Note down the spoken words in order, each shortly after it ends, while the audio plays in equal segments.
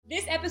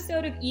This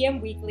episode of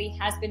EM Weekly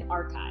has been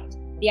archived.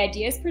 The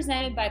ideas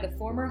presented by the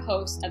former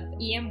host of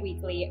EM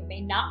Weekly may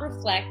not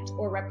reflect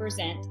or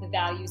represent the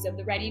values of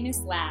the Readiness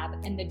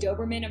Lab and the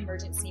Doberman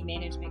Emergency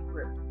Management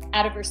Group.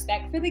 Out of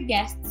respect for the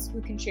guests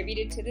who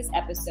contributed to this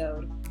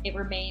episode, it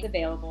remains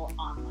available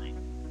online.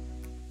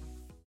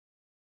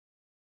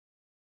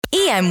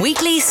 EM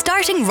Weekly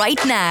starting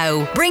right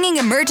now, bringing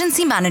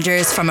emergency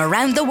managers from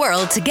around the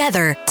world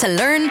together to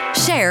learn,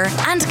 share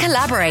and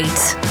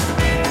collaborate.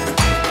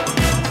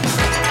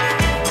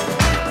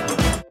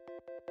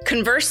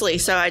 Conversely,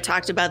 so I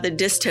talked about the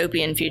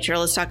dystopian future.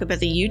 Let's talk about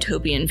the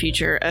utopian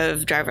future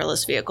of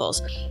driverless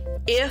vehicles.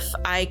 If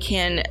I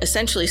can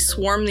essentially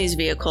swarm these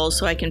vehicles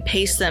so I can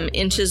pace them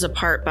inches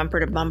apart,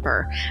 bumper to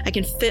bumper, I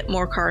can fit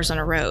more cars on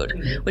a road,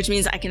 which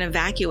means I can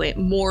evacuate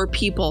more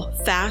people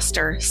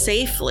faster,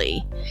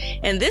 safely.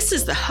 And this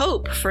is the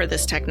hope for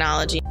this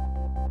technology.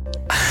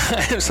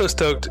 I am so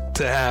stoked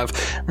to have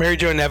Mary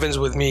Jo Nevins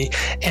with me,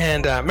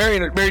 and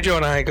Mary Jo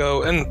and I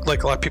go, and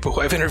like a lot of people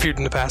who I've interviewed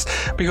in the past,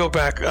 we go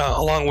back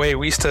a long way.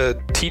 We used to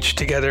teach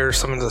together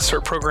some of the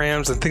CERT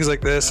programs and things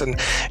like this, and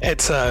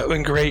it's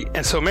been great.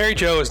 And so Mary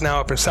Jo is now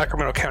up in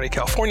Sacramento County,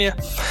 California,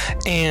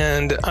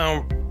 and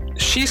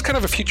she's kind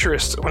of a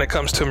futurist when it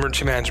comes to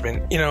emergency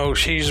management. You know,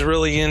 she's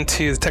really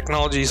into the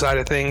technology side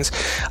of things.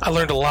 I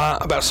learned a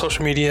lot about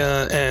social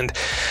media, and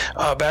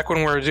back when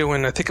we were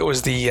doing, I think it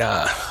was the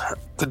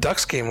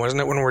Ducks game,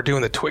 wasn't it? When we were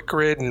doing the Tweet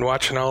Grid and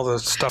watching all the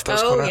stuff that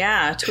was going on. Oh,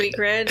 yeah, Tweet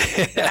Grid.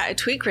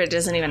 Tweet Grid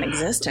doesn't even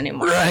exist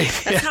anymore. Right.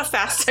 That's how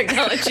fast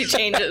technology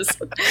changes.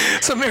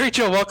 So, Mary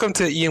Jo, welcome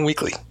to EM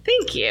Weekly.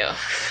 Thank you.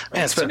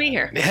 Nice to be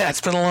here. Yeah, it's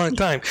been a long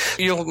time.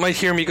 You might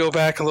hear me go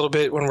back a little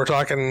bit when we're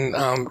talking,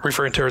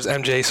 referring to her as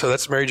MJ. So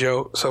that's Mary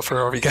Jo. So for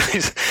all of you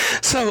guys.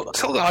 So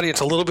tell the audience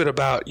a little bit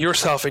about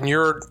yourself and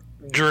your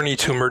journey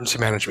to emergency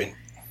management.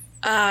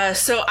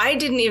 So I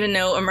didn't even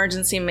know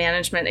emergency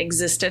management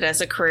existed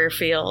as a career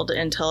field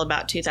until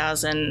about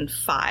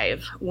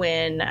 2005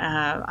 when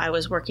I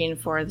was working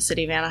for the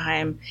city of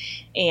Anaheim.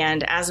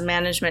 And as a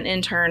management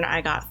intern,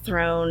 I got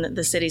thrown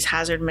the city's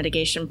hazard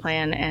mitigation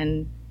plan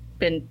and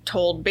been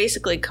told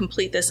basically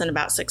complete this in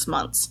about 6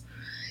 months.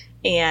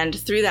 And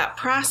through that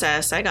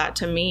process, I got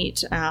to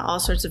meet all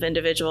sorts of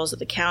individuals at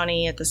the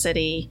county, at the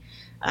city,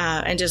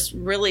 and just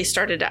really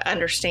started to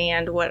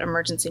understand what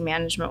emergency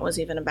management was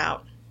even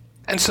about.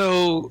 And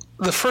so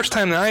the first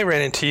time that I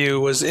ran into you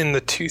was in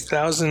the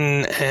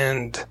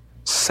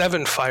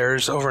 2007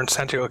 fires over in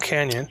Santiago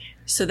Canyon.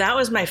 So that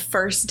was my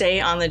first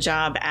day on the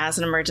job as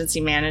an emergency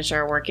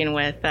manager working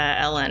with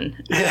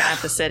Ellen at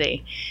the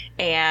city.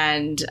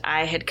 And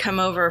I had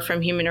come over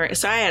from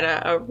so I had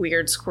a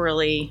weird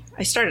squirrely,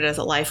 I started as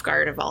a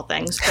lifeguard of all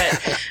things,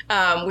 but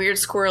weird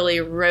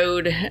squirrely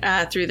road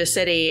through the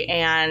city.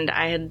 And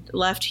I had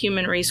left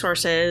human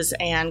resources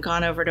and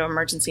gone over to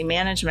emergency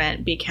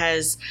management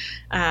because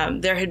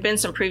there had been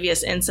some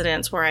previous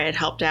incidents where I had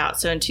helped out.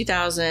 So in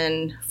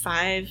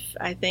 2005,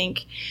 I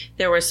think,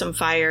 there were some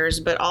fires,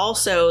 but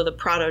also the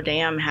Prado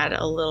Dam had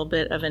a little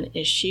bit of an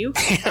issue.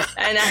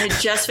 And I had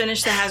just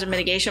finished the hazard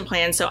mitigation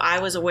plan, so I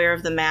was aware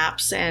of the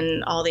maps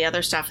and all the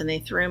other stuff, and they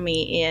threw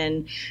me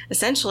in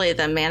essentially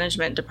the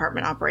management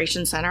department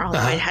operations center, although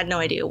I had no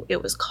idea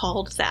it was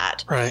called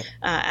that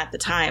at the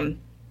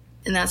time.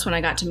 And that's when I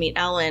got to meet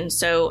Ellen.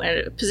 So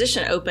a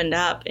position opened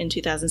up in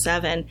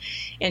 2007,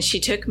 and she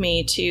took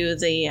me to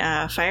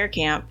the fire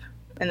camp.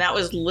 And that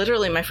was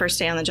literally my first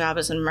day on the job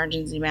as an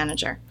emergency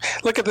manager.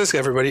 Look at this,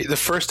 everybody. The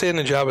first day on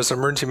the job as an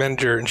emergency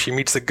manager, and she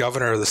meets the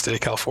governor of the state of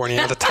California.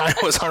 At the time,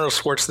 it was Arnold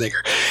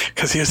Schwarzenegger,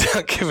 because he was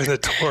out giving the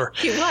tour.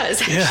 He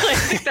was. Actually, I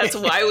think that's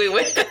why we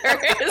went there,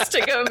 is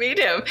to go meet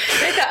him.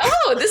 I thought,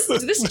 oh,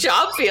 this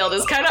job field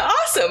is kind of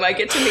awesome. I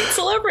get to meet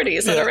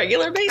celebrities on a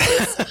regular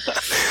basis.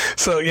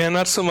 So, yeah,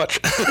 not so much.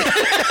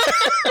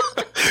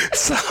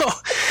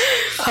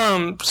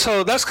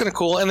 So that's kind of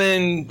cool. And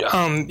then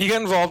you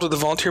got involved with the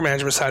volunteer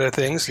management side of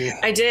things.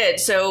 I did.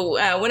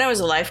 So when I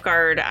was a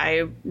lifeguard,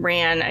 I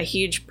ran a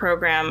huge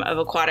program of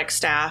aquatic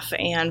staff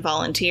and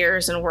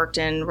volunteers and worked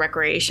in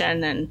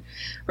recreation. And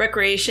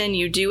recreation,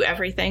 you do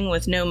everything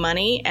with no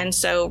money. And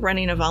so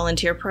running a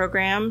volunteer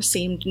program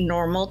seemed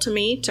normal to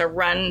me, to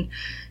run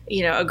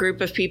a group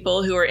of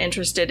people who are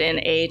interested in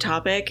a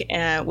topic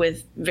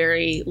with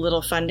very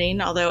little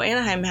funding, although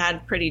Anaheim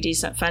had pretty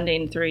decent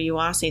funding through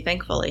UASI,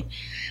 thankfully.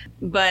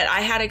 But I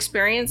had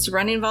experience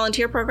running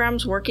volunteer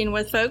programs, working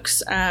with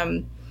folks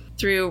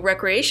through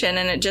recreation,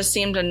 and it just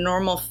seemed a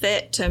normal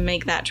fit to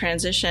make that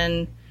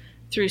transition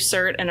through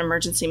CERT and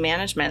emergency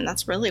management. And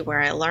that's really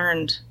where I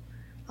learned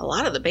a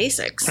lot of the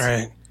basics. All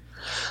right.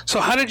 So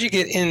how did you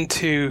get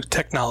into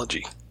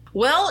technology?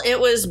 Well, it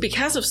was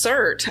because of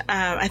CERT.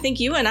 I think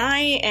you and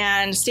I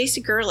and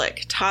Stacy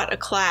Gerlich taught a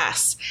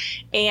class,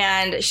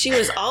 and she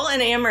was all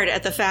enamored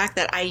at the fact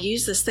that I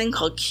use this thing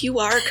called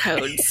QR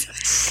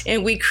codes.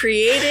 And we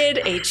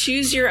created a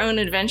choose your own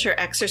adventure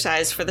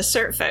exercise for the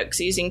CERT folks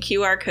using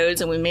QR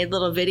codes, and we made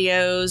little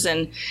videos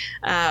and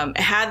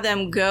had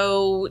them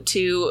go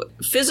to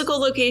physical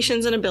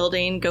locations in a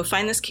building, go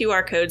find this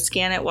QR code,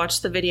 scan it,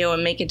 watch the video,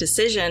 and make a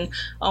decision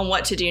on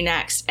what to do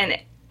next. And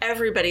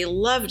Everybody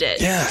loved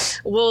it. Yes.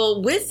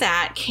 Well, with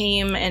that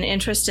came an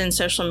interest in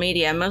social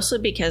media, mostly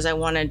because I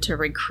wanted to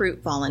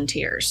recruit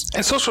volunteers.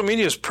 And social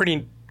media is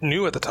pretty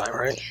new at the time,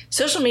 right?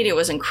 Social media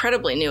was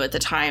incredibly new at the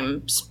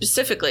time,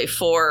 specifically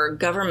for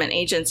government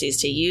agencies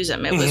to use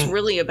them. It was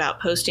really about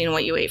posting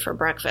what you ate for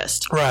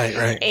breakfast.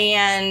 Right.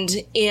 And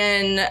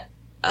in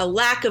a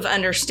lack of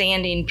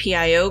understanding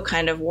PIO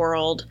kind of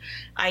world,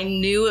 I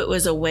knew it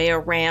was a way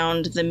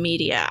around the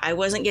media. I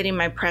wasn't getting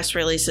my press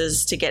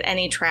releases to get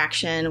any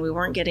traction. We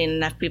weren't getting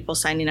enough people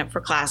signing up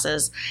for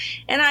classes.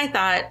 And I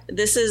thought,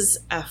 this is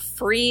a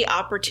free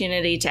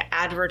opportunity to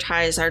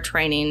advertise our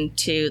training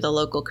to the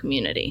local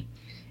community.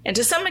 And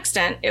to some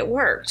extent, it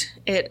worked.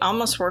 It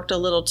almost worked a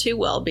little too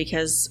well,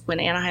 because when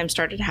Anaheim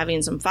started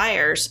having some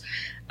fires,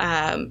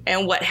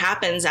 and what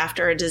happens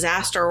after a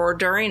disaster or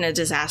during a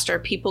disaster,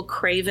 people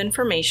crave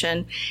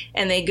information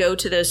and they go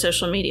to those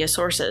social media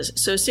sources.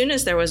 So as soon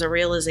as there was a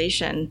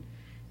realization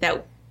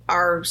that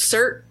our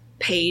CERT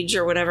page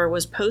or whatever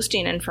was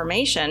posting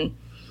information,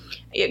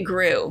 it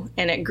grew,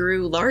 and it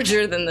grew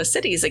larger than the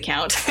city's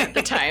account at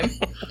the time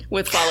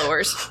with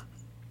followers.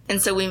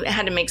 And so we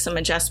had to make some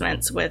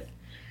adjustments with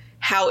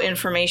how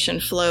information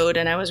flowed,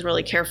 and I was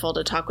really careful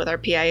to talk with our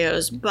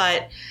PIOs,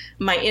 but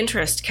my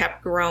interest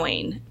kept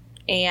growing.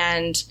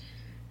 And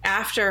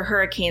after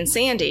Hurricane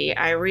Sandy,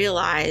 I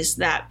realized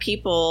that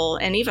people,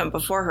 and even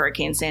before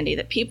Hurricane Sandy,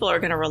 that people are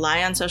going to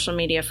rely on social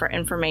media for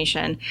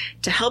information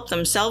to help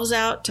themselves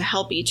out, to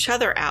help each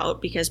other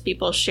out, because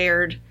people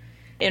shared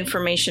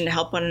information to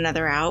help one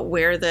another out,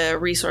 where the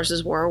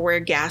resources were, where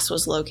gas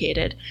was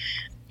located,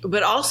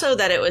 but also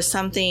that it was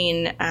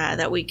something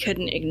that we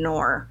couldn't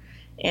ignore.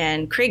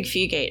 And Craig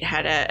Fugate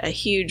had a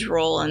huge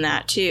role in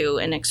that too,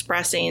 in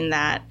expressing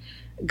that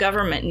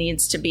government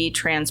needs to be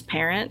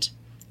transparent,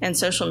 and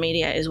social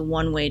media is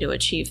one way to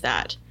achieve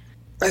that.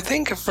 I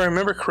think, if I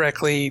remember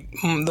correctly,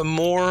 the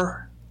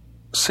Moore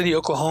City,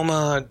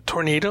 Oklahoma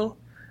tornado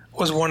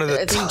was one of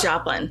the... I think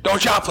Joplin. Oh,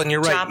 Joplin,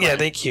 you're right. Joplin. Yeah,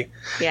 thank you.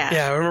 Yeah,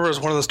 I remember it was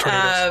one of those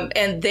tornadoes.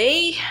 And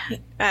they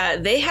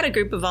had a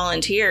group of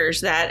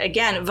volunteers that,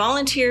 again,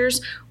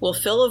 volunteers will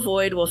fill a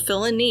void, will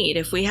fill a need.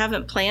 If we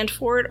haven't planned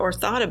for it or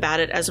thought about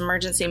it as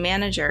emergency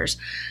managers,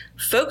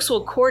 folks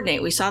will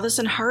coordinate. We saw this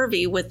in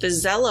Harvey with the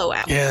Zello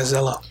app. Yeah,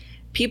 Zello.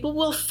 People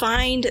will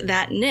find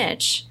that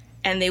niche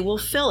and they will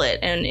fill it.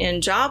 And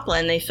in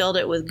Joplin, they filled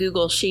it with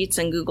Google Sheets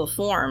and Google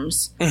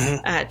Forms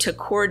to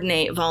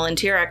coordinate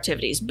volunteer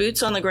activities,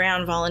 boots on the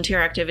ground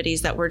volunteer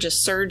activities that were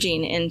just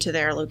surging into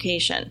their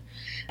location.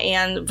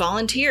 And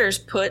volunteers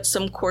put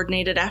some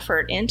coordinated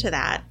effort into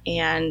that.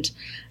 And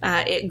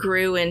it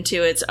grew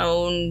into its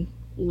own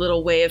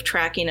little way of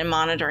tracking and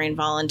monitoring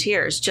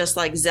volunteers, just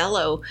like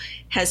Zello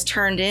has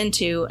turned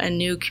into a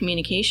new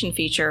communication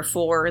feature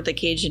for the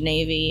Cajun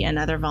Navy and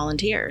other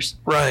volunteers.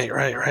 Right.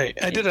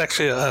 I did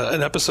actually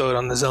an episode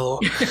on the Zello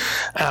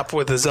app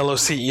with the Zello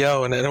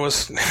CEO, and it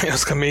was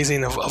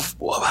amazing of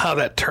how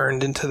that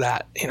turned into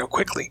that,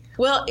 quickly.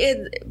 Well,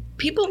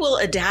 people will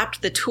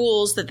adapt the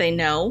tools that they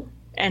know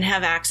and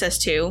have access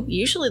to,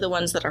 usually the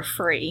ones that are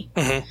free,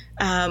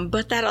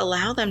 but that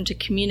allow them to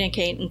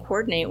communicate and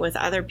coordinate with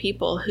other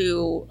people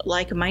who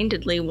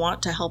like-mindedly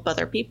want to help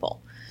other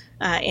people.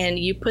 And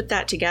you put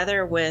that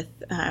together with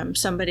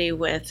somebody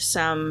with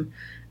some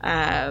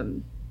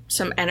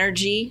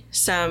energy,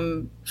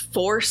 some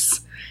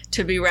force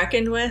to be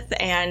reckoned with,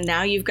 and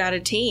now you've got a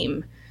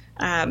team.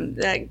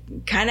 That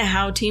kind of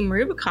how Team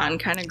Rubicon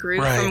kind of grew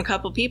from a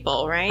couple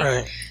people,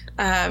 right?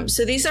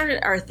 So these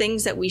are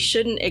things that we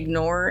shouldn't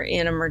ignore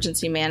in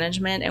emergency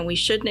management, and we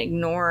shouldn't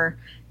ignore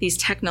these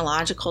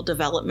technological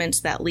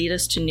developments that lead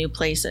us to new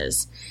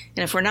places.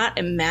 And if we're not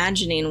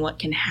imagining what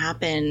can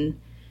happen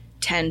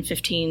 10,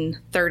 15,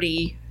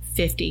 30,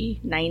 50,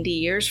 90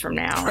 years from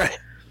now,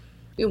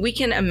 we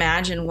can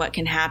imagine what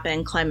can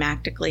happen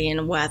climactically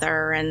in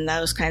weather and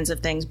those kinds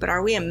of things, but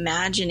are we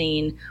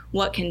imagining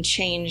what can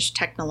change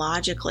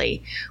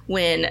technologically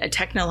when a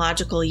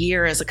technological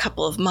year is a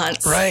couple of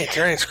months? Right,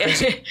 it's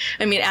crazy.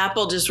 I mean,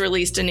 Apple just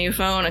released a new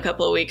phone a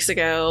couple of weeks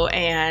ago,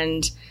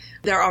 and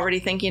they're already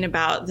thinking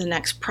about the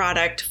next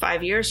product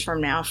 5 years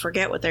from now.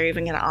 Forget what they're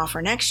even going to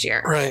offer next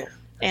year. Right.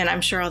 And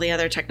I'm sure all the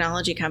other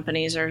technology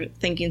companies are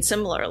thinking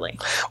similarly.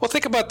 Well,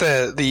 think about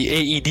the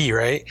AED,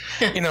 right?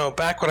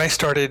 Back when I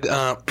started in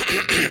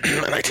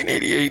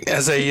 1988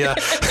 as a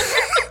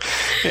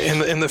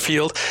in the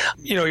field,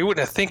 you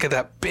wouldn't think of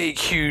that big,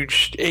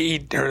 huge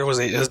AED, or it was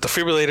a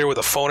defibrillator with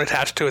a phone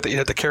attached to it that you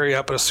had to carry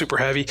up, and it was super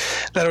heavy.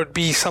 That would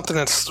be something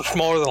that's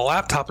smaller than a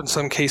laptop in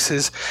some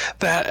cases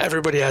that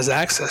everybody has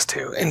access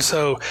to. And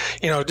so,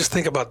 just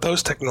think about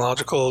those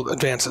technological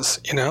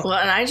advances, Well,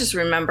 and I just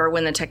remember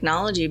when the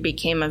technology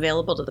became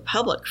available to the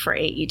public for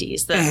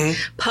AEDs, the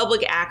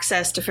public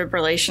access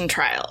defibrillation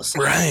trials,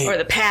 or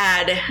the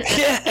PAD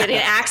getting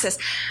access.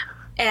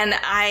 And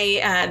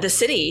the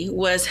city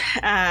was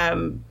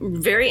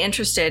very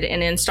interested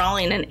in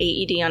installing an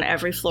AED on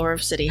every floor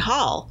of City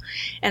Hall.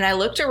 And I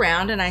looked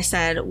around and I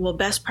said, well,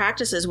 best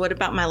practices, what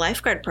about my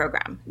lifeguard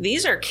program?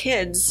 These are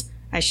kids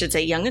I should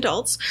say young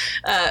adults,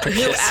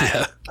 who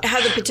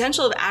have the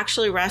potential of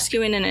actually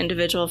rescuing an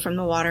individual from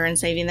the water and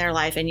saving their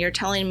life. And you're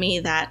telling me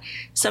that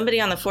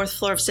somebody on the 4th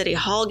floor of City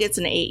Hall gets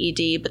an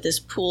AED, but this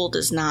pool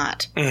does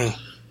not.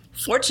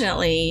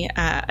 Fortunately,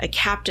 a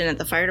captain at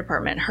the fire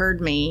department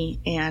heard me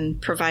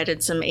and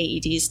provided some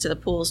AEDs to the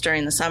pools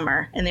during the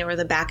summer, and they were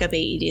the backup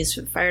AEDs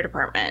for the fire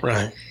department.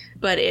 Right.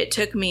 But it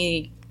took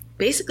me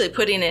basically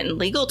putting it in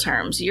legal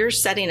terms. You're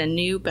setting a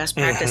new best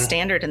practice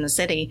standard in the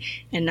city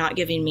and not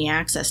giving me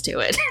access to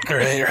it.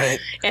 Right.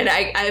 And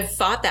I've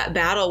fought that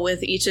battle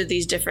with each of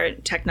these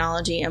different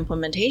technology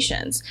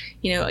implementations.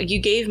 You know, you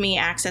gave me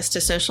access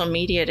to social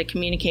media to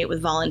communicate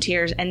with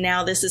volunteers, and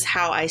now this is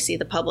how I see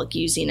the public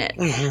using it.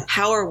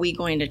 How are we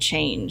going to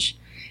change?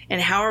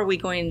 And how are we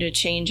going to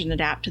change and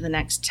adapt to the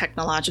next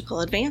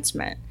technological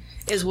advancement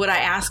is what I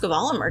ask of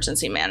all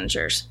emergency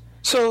managers.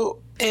 So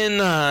in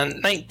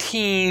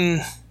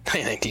 2000,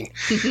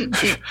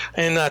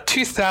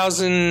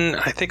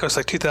 I think it was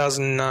like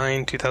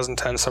 2009,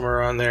 2010, somewhere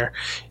around there,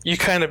 you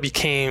kind of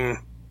became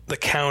the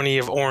county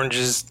of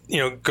Orange's,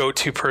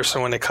 go-to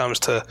person when it comes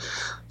to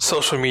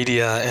social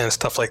media and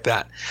stuff like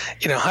that.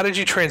 How did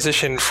you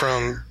transition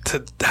how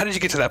did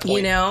you get to that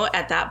point?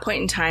 At that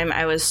point in time,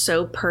 I was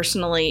so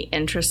personally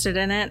interested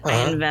in it.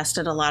 I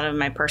invested a lot of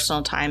my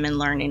personal time in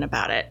learning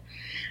about it.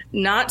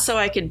 Not so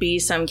I could be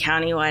some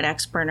countywide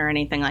expert or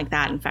anything like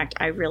that. In fact,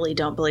 I really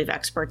don't believe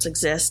experts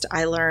exist.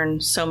 I learn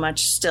so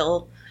much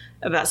still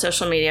about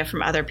social media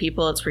from other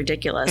people. It's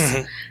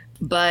ridiculous.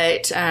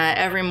 But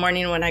every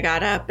morning when I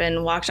got up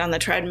and walked on the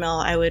treadmill,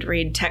 I would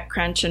read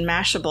TechCrunch and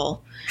Mashable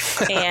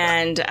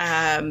and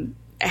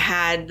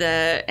had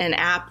an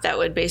app that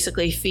would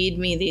basically feed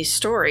me these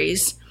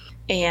stories.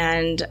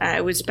 And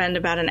I would spend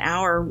about an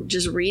hour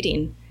just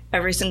reading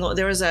there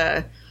was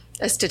a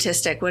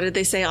statistic. What did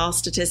they say? All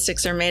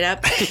statistics are made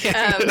up.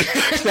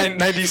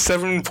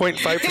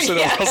 97.5% of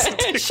all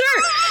statistics.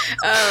 Sure.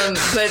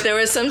 But there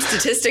was some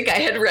statistic I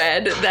had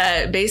read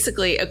that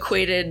basically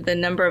equated the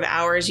number of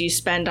hours you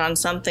spend on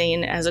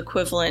something as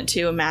equivalent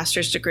to a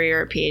master's degree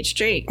or a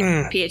PhD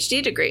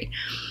degree.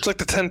 It's like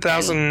the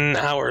 10,000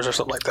 hours or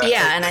something like that.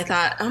 Yeah, and I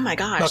thought, oh my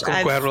gosh,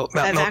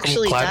 I've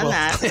actually done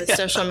that with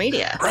social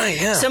media. Right,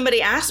 yeah.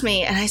 Somebody asked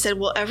me, and I said,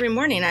 well, every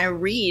morning I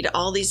read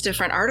all these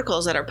different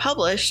articles that are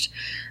published,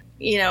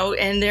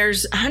 and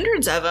there's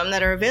hundreds of them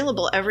that are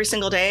available every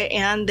single day,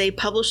 and they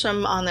publish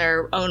them on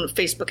their own.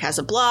 Facebook has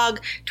a blog,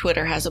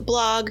 Twitter has a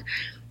blog,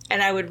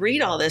 and I would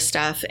read all this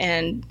stuff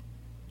and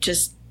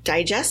just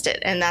digest it.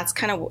 And that's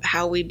kind of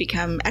how we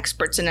become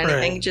experts in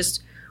anything. Right.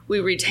 Just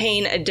we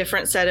retain a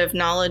different set of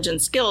knowledge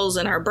and skills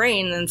in our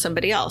brain than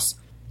somebody else.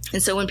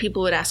 And so when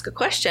people would ask a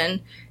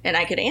question and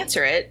I could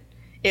answer it,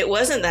 it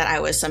wasn't that I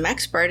was some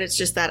expert. It's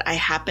just that I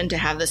happened to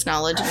have this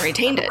knowledge and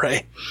retained it.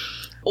 Right.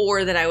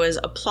 Or that I was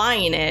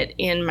applying it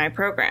in my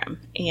program.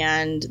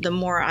 And the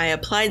more I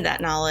applied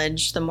that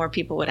knowledge, the more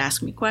people would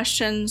ask me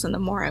questions and the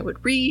more I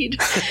would read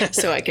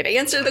so I could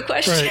answer the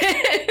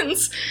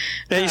questions.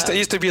 Right. I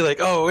used to be like,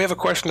 oh, we have a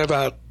question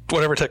about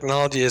whatever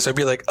technology is. I'd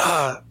be like,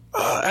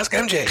 ask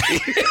MJ.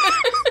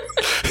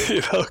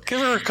 Give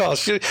her a call.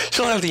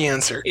 She'll have the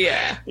answer.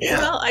 Yeah.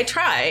 Well, I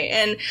try.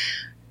 And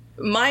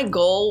my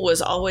goal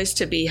was always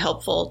to be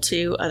helpful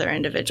to other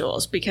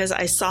individuals because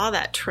I saw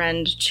that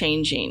trend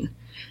changing,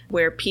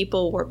 where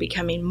people were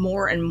becoming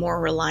more and more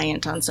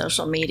reliant on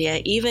social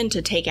media, even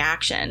to take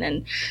action.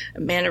 And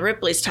Amanda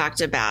Ripley's talked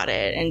about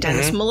it, and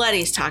Dennis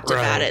Milletti's talked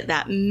about it,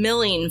 that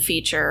milling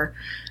feature.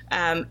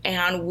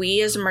 And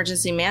we as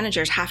emergency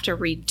managers have to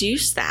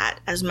reduce that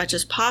as much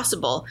as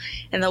possible.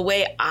 And the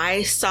way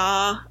I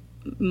saw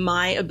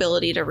my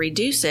ability to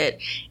reduce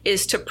it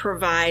is to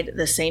provide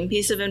the same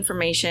piece of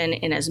information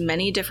in as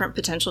many different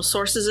potential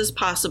sources as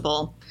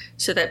possible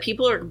so that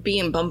people are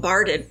being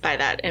bombarded by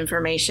that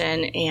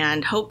information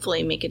and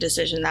hopefully make a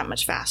decision that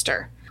much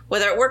faster.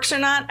 Whether it works or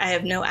not, I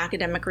have no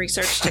academic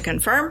research to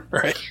confirm,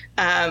 right.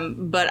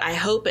 But I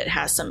hope it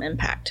has some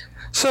impact.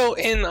 So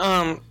in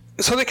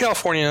Southern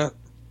California,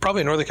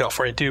 probably Northern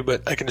California too,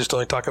 but I can just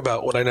only talk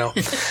about what I know.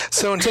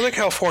 So in Southern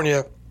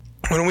California,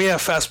 when we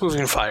have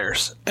fast-moving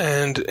fires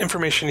and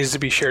information needs to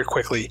be shared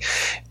quickly,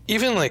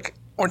 even like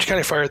Orange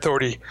County Fire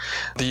Authority,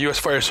 the U.S.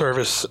 Fire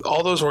Service,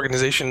 all those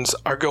organizations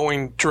are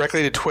going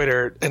directly to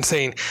Twitter and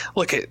saying,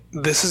 look,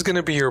 this is going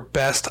to be your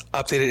best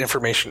updated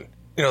information.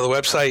 The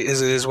website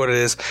is what it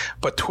is,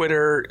 but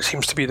Twitter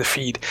seems to be the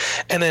feed.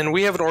 And then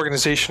we have an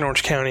organization in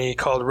Orange County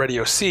called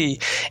Radio C,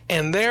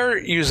 and they're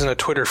using a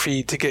Twitter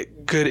feed to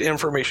get good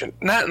information.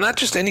 Not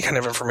just any kind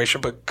of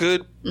information, but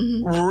good,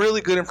 really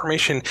good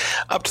information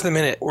up to the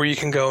minute where you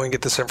can go and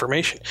get this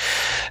information.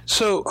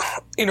 So,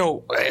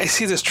 I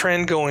see this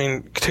trend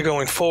going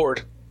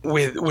forward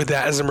with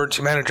that as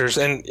emergency managers.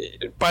 And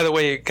by the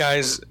way,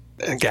 guys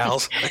and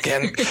gals,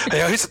 again,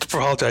 I always have to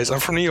apologize. I'm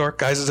from New York.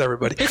 Guys is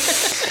everybody.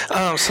 Or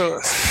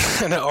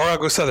I'll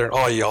go Southern.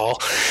 Oh, y'all.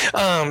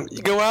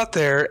 You go out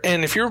there,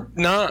 and if you're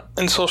not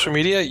in social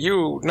media,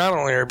 you not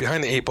only are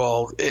behind the 8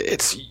 ball,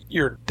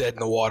 you're dead in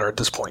the water at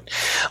this point.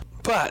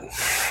 But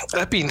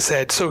that being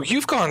said, so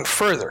you've gone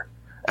further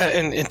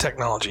in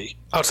technology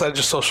outside of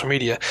just social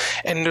media.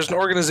 And there's an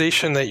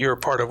organization that you're a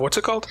part of. What's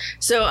it called?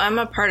 So I'm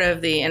a part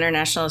of the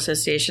International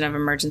Association of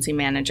Emergency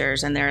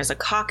Managers, and there is a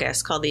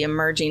caucus called the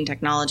Emerging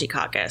Technology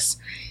Caucus.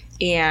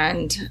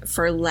 And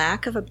for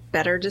lack of a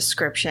better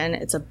description,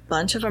 it's a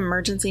bunch of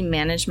emergency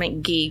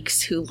management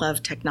geeks who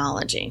love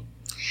technology.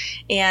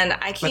 And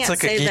I can't say that. That's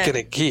like a geek and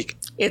a geek.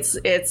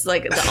 It's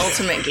like the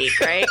ultimate geek,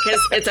 right?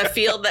 Because it's a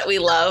field that we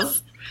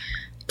love,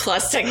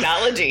 plus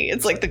technology.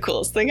 It's like the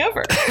coolest thing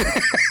ever.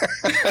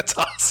 That's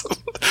awesome.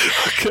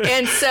 Okay.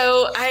 And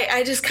so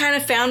I just kind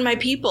of found my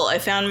people. I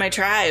found my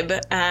tribe.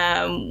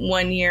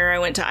 One year I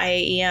went to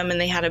IAEM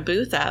and they had a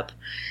booth up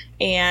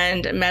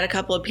and met a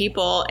couple of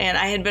people. And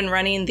I had been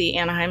running the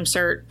Anaheim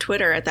CERT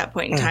Twitter at that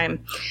point in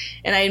time.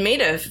 And I had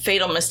made a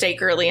fatal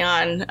mistake early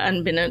on,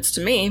 unbeknownst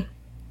to me,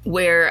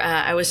 where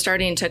I was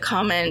starting to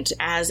comment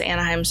as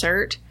Anaheim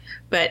CERT.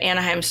 But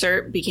Anaheim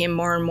CERT became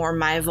more and more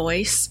my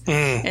voice.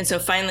 And so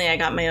finally I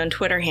got my own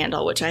Twitter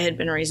handle, which I had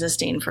been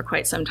resisting for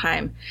quite some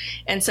time.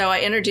 And so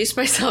I introduced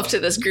myself to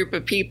this group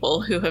of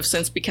people who have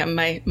since become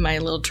my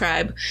little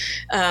tribe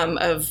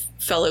of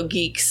fellow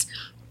geeks.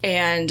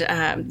 And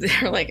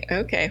they're like,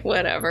 okay,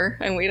 whatever.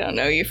 And we don't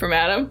know you from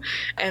Adam.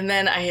 And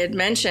then I had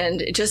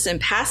mentioned just in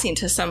passing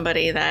to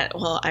somebody that,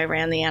 well, I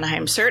ran the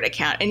Anaheim CERT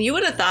account. And you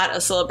would have thought a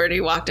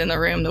celebrity walked in the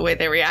room the way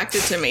they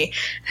reacted to me.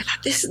 I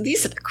thought,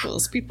 these are the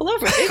coolest people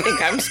ever. They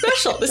think I'm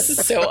special. This is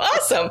so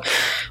awesome.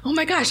 Oh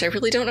my gosh, I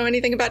really don't know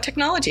anything about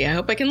technology. I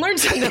hope I can learn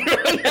something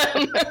from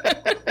them.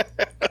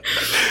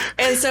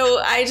 And so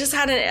I just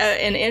had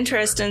an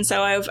interest. And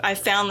so I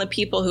found the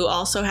people who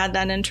also had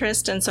that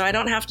interest. And so I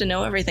don't have to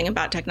know everything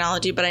about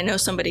technology, but I know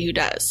somebody who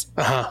does.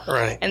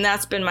 Right. And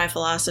that's been my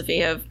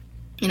philosophy of,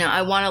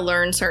 I want to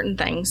learn certain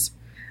things.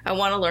 I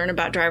want to learn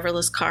about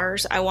driverless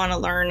cars. I want to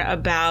learn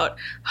about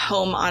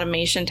home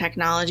automation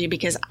technology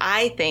because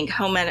I think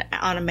home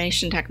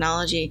automation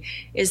technology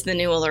is the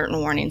new alert and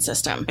warning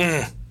system.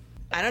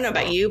 I don't know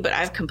about you, but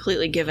I've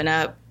completely given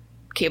up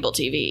cable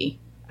TV.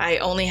 I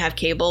only have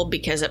cable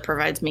because it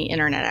provides me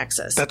internet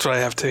access. That's what I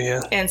have too, yeah.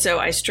 And so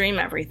I stream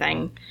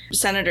everything.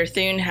 Senator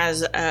Thune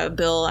has a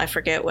bill, I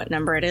forget what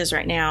number it is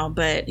right now,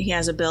 but he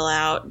has a bill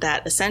out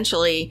that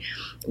essentially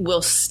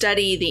will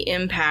study the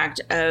impact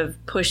of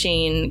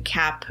pushing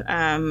CAP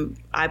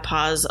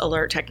iPause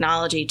alert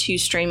technology to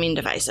streaming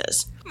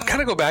devices.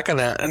 Kind of go back on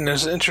that, and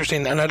there's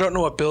interesting, and I don't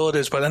know what bill it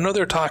is, but I know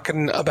they're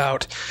talking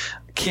about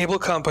cable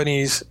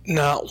companies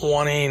not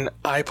wanting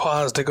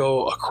iPause to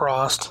go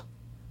across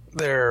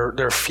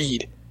their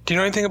feed. Do you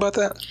know anything about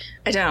that?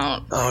 I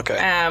don't. Oh, okay.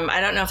 I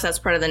don't know if that's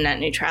part of the net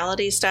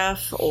neutrality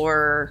stuff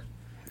or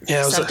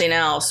something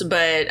else,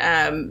 but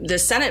the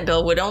Senate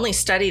bill would only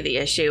study the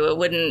issue. It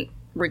wouldn't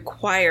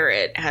require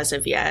it as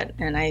of yet,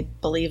 and I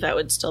believe that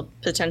would still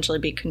potentially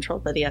be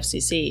controlled by the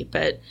FCC.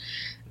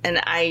 And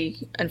I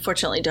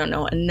unfortunately don't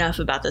know enough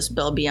about this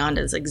bill beyond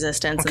its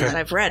existence and that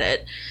I've read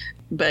it,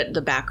 but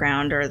the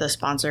background or the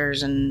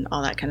sponsors and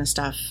all that kind of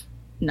stuff,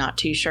 not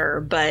too sure.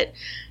 But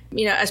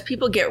as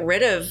people get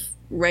rid of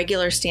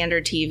regular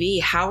standard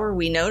TV, how are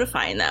we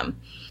notifying them?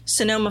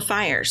 Sonoma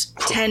fires,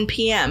 10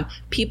 p.m.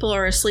 People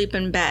are asleep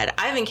in bed.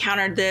 I've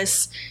encountered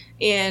this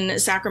in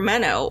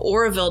Sacramento.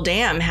 Oroville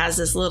Dam has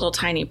this little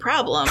tiny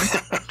problem.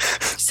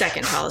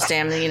 Second tallest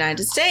dam in the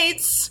United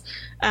States.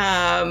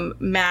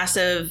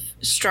 Massive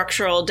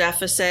structural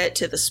deficit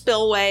to the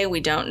spillway.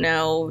 We don't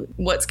know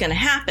what's going to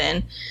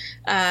happen.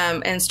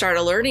 And start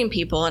alerting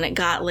people. And it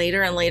got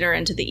later and later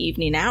into the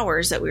evening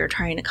hours that we were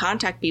trying to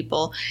contact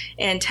people.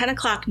 And 10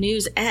 o'clock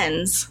news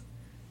ends.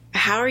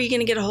 How are you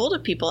going to get a hold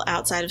of people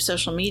outside of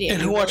social media?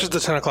 And who watches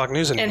the 10 o'clock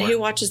news anymore? And who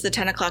watches the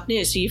 10 o'clock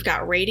news? So you've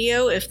got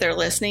radio if they're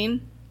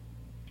listening,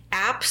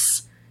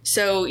 apps.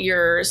 So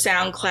your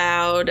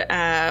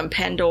SoundCloud,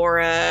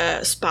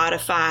 Pandora,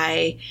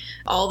 Spotify,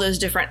 all those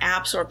different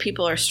apps where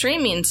people are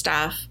streaming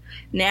stuff.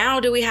 Now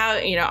do we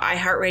have,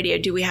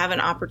 iHeartRadio, do we have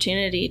an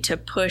opportunity to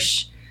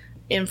push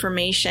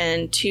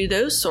information to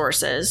those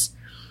sources?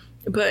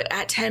 But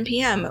at 10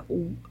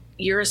 p.m.,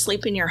 you're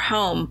asleep in your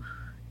home.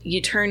 You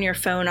turn your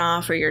phone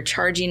off or you're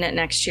charging it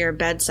next to your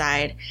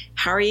bedside.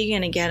 How are you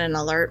going to get an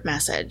alert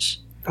message?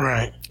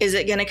 Right. Is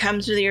it going to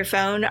come through your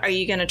phone? Are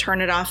you going to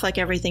turn it off like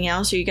everything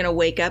else? Are you going to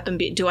wake up and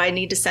do I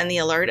need to send the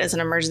alert as an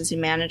emergency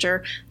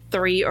manager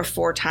 3 or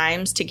 4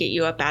 times to get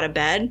you up out of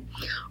bed?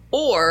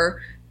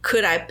 Or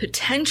could I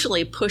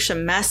potentially push a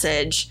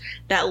message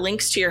that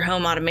links to your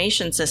home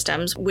automation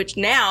systems, which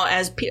now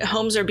as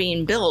homes are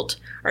being built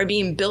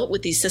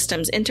with these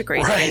systems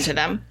integrated into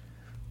them?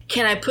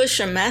 Can I push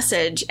a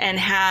message and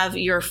have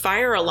your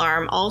fire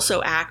alarm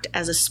also act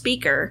as a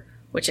speaker,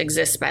 which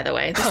exists, by the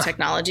way. This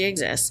technology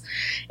exists.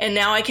 And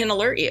now I can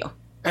alert you.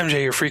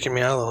 MJ, you're freaking me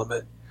out a little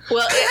bit.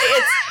 Well,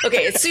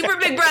 it's super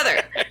Big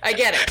Brother. I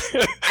get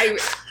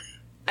it.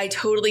 I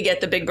totally get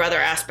the Big Brother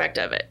aspect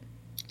of it.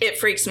 It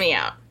freaks me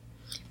out.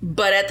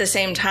 But at the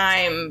same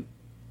time,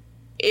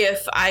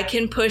 if I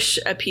can push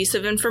a piece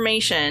of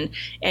information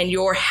and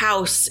your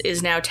house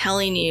is now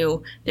telling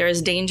you there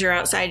is danger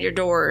outside your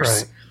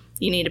doors,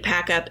 you need to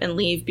pack up and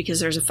leave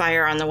because there's a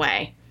fire on the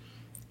way.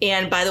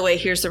 And by the way,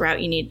 here's the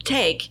route you need to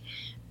take.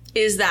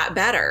 Is that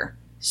better?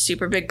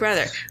 Super big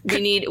brother.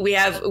 We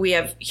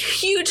have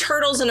huge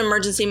hurdles in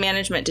emergency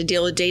management to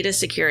deal with data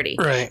security,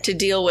 right, to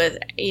deal with,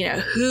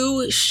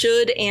 who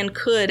should and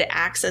could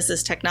access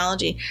this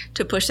technology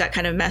to push that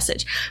kind of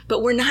message.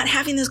 But we're not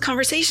having those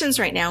conversations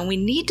right now, and we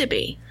need to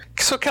be.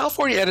 So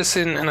California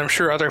Edison, and I'm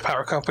sure other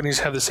power companies,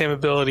 have the same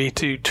ability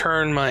to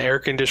turn my air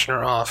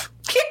conditioner off.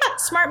 Yeah,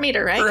 smart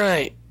meter,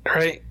 right?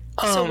 Right.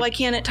 So why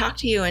can't it talk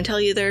to you and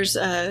tell you there's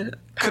a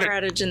power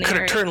outage in the area?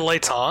 Could it turn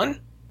lights on?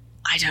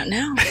 I don't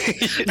know.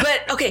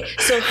 But okay,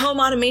 so home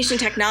automation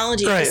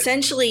technology, right.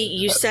 Essentially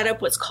you set up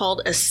what's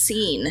called a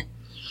scene.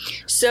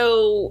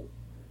 So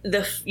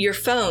your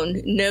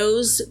phone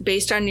knows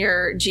based on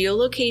your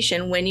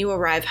geolocation when you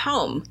arrive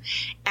home.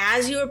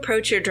 As you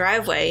approach your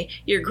driveway,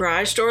 your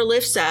garage door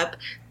lifts up,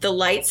 the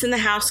lights in the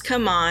house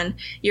come on,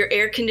 your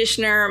air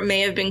conditioner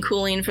may have been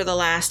cooling for the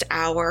last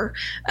hour,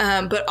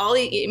 but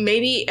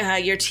maybe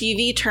your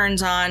TV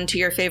turns on to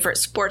your favorite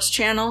sports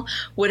channel,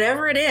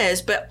 whatever it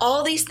is, but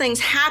all these things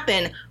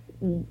happen.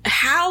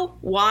 How?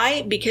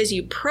 Why? Because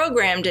you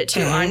programmed it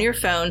to on your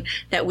phone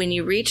that when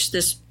you reach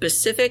this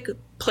specific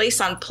place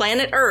on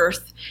planet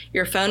Earth,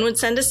 your phone would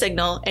send a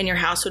signal and your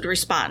house would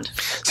respond.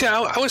 See,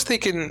 I was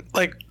thinking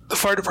like the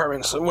fire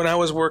departments. When I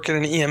was working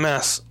in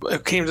EMS,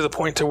 it came to the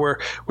point to where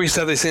we used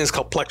to have these things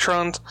called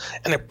plectrons,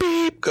 and a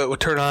beep would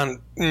turn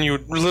on, and you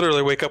would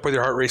literally wake up with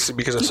your heart racing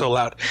because it's so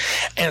loud.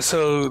 And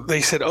so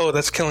they said, "Oh,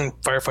 that's killing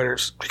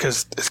firefighters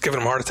because it's giving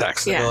them heart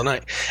attacks in the middle of the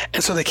night."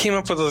 And so they came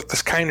up with like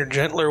this kinder,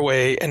 gentler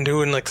way and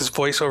doing like this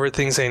voiceover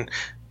thing saying,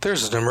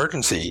 "There's an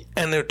emergency,"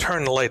 and they'll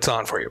turn the lights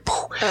on for you.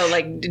 Oh,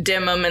 like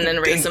dim them and then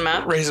raise them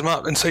up? Raise them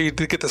up. And so you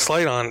get this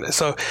light on.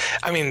 So,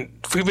 I mean,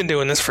 we've been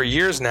doing this for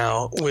years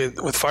now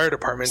with fire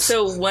departments.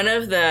 So one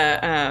of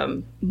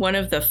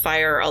the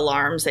fire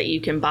alarms that you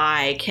can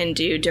buy can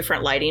do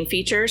different lighting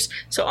features.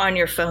 So on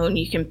your phone,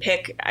 you can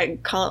pick, I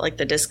call it like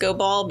the disco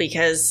ball,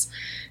 because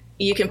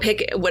you can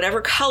pick whatever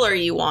color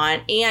you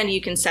want and you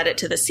can set it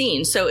to the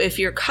scene. So if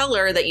your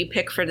color that you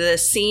pick for the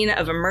scene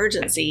of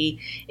emergency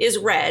is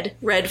red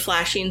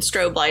flashing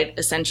strobe light,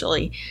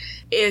 essentially.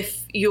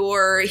 If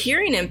you're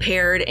hearing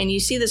impaired and you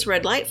see this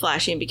red light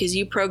flashing because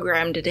you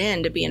programmed it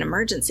in to be an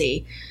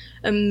emergency,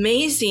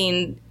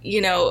 amazing,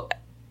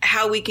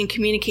 how we can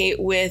communicate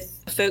with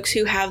folks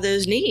who have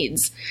those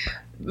needs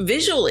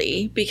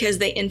visually because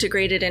they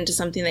integrate it into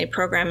something they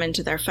program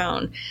into their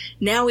phone.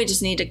 Now we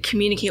just need to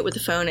communicate with the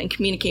phone and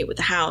communicate with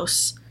the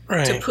house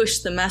to push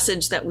the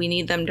message that we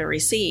need them to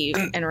receive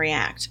and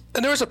react.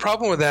 And there was a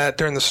problem with that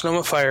during the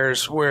Sonoma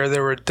fires where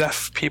there were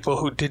deaf people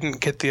who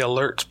didn't get the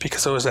alerts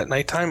because it was at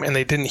nighttime and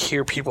they didn't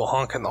hear people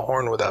honking the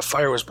horn when that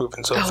fire was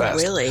moving so fast. Oh,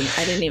 really?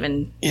 I didn't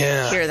even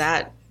hear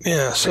that.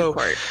 Yeah, so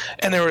report.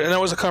 And that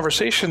was a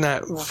conversation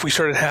that we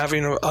started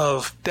having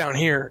of down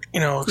here,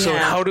 so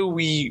how do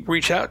we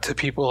reach out to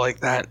people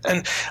like that?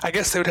 And I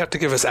guess they would have to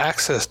give us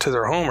access to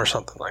their home or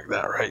something like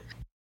that, right?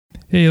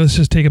 Hey, let's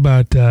just take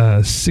about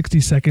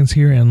 60 seconds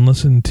here and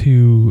listen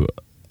to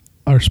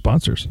our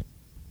sponsors.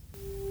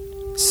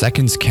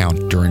 Seconds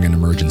count during an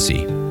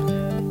emergency.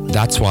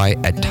 That's why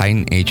at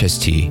Titan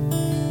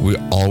HST,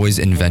 we're always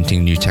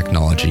inventing new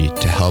technology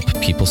to help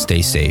people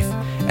stay safe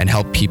and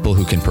help people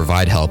who can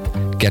provide help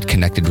get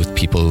connected with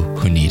people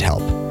who need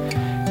help.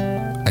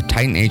 At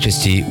Titan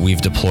HST,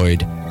 we've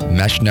deployed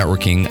mesh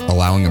networking,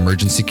 allowing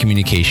emergency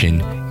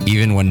communication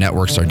even when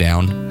networks are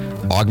down,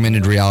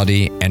 augmented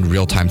reality, and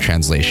real-time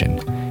translation.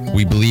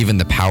 We believe in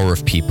the power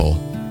of people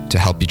to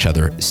help each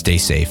other stay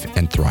safe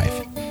and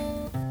thrive.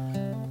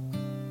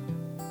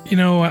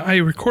 I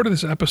recorded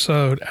this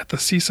episode at the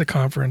CISA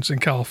conference in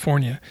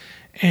California,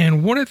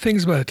 and one of the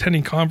things about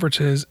attending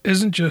conferences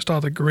isn't just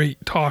all the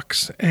great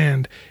talks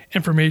and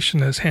information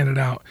that's handed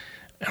out,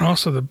 and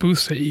also the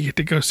booths that you get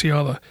to go see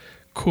all the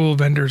cool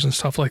vendors and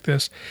stuff like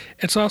this.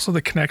 It's also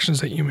the connections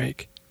that you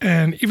make.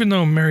 And even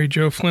though Mary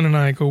Jo Flynn and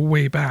I go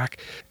way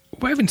back,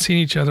 we haven't seen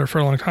each other for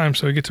a long time,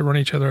 so we get to run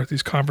each other at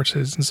these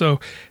conferences. And so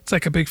it's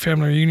like a big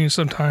family reunion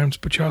sometimes,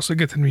 but you also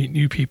get to meet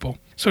new people.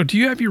 So do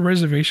you have your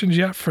reservations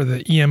yet for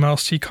the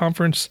EMLC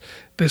conference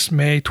this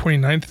May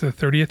 29th to the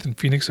 30th in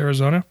Phoenix,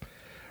 Arizona?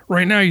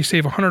 Right now, you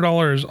save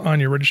 $100 on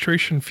your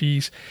registration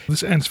fees.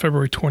 This ends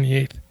February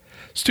 28th.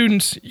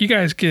 Students, you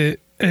guys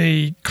get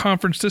a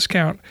conference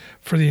discount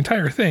for the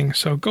entire thing,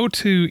 so go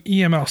to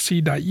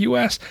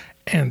emlc.us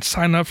and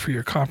sign up for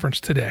your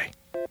conference today.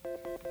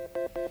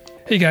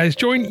 Hey guys,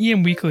 join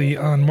EM Weekly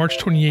on March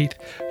 28th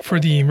for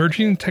the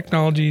Emerging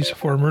Technologies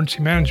for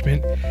Emergency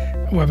Management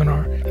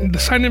webinar. The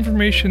site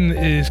information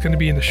is going to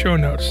be in the show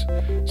notes.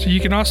 So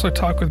you can also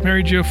talk with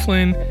Mary Jo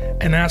Flynn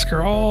and ask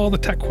her all the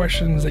tech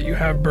questions that you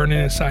have burning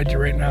inside you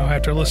right now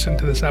after listening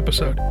to this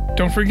episode.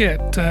 Don't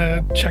forget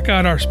to check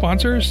out our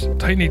sponsors,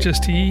 Titan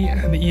HST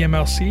and the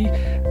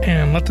EMLC,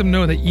 and let them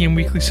know that EM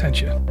Weekly sent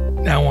you.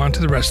 Now on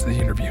to the rest of the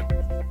interview.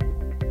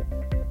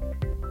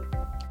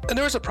 And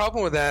there was a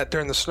problem with that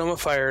during the Sonoma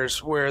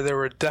fires where there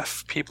were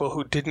deaf people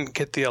who didn't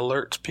get the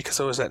alerts because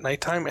it was at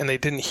nighttime and they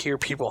didn't hear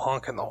people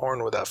honking the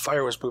horn when that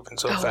fire was moving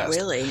so fast. Oh,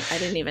 really? I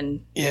didn't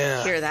even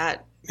hear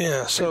that.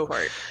 Yeah. So,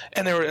 report.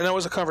 and that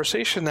was a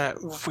conversation that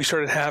we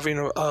started having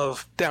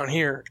of down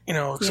here,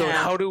 so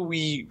how do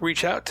we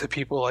reach out to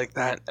people like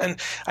that? And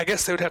I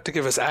guess they would have to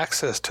give us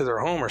access to their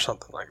home or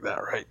something like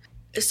that, right?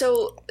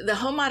 So the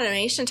home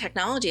automation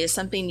technology is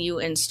something you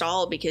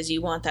install because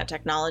you want that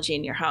technology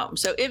in your home.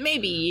 So it may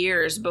be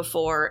years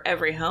before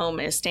every home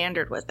is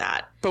standard with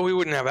that. But we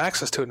wouldn't have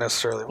access to it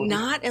necessarily.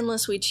 Not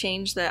unless we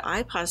change the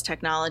iPOS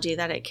technology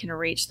that it can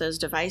reach those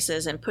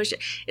devices and push it.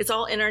 It's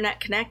all internet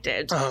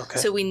connected. Oh, okay.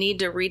 So we need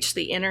to reach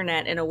the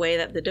internet in a way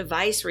that the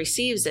device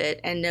receives it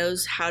and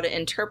knows how to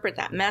interpret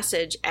that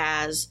message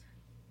as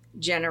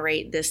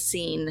generate this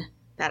scene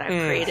that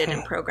I've created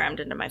and programmed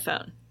into my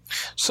phone.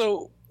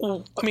 So,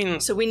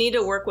 So we need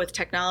to work with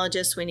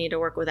technologists. We need to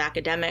work with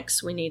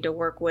academics. We need to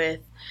work with,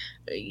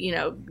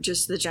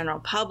 just the general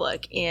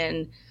public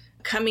in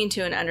coming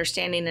to an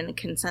understanding and a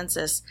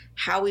consensus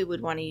how we would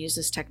want to use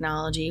this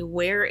technology,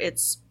 where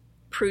it's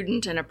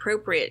prudent and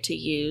appropriate to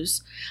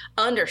use,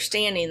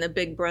 understanding the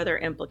big brother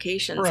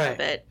implications of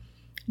it,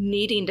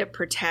 needing to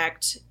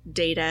protect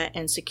data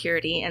and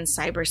security and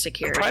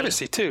cybersecurity. And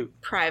privacy, too.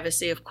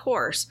 Privacy, of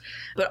course.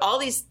 But all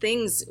these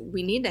things,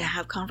 we need to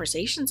have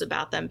conversations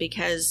about them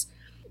because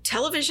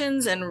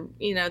televisions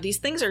and, these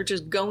things are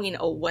just going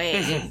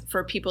away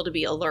for people to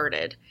be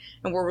alerted.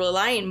 And we're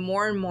relying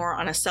more and more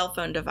on a cell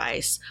phone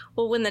device.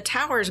 Well, when the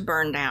towers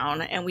burn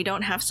down and we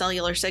don't have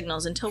cellular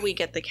signals until we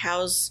get the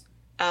cows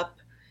up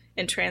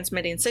and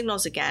transmitting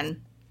signals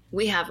again,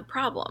 we have a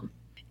problem.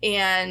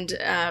 And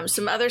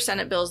some other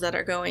Senate bills that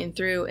are going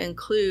through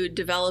include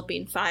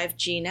developing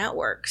 5G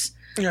networks.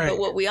 Right. But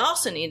what we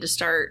also need to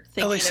start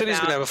thinking LA City's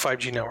about going to have a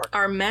 5G network.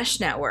 Are mesh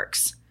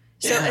networks.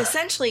 So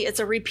essentially, it's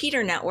a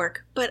repeater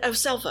network, but of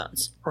cell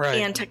phones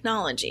and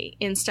technology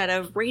instead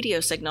of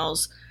radio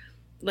signals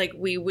like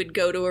we would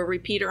go to a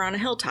repeater on a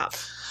hilltop.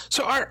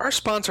 So our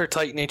sponsor,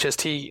 Titan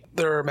HST,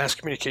 they're a mass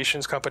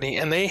communications company,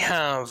 and they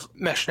have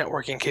mesh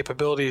networking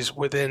capabilities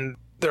within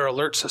their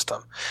alert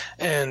system.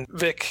 And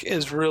Vic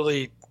is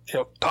really,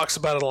 talks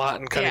about it a lot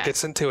and kind of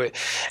gets into it.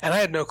 And I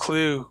had no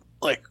clue,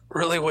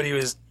 really what he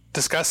was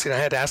discussing. I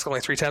had to ask him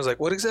 3 times,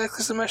 what exactly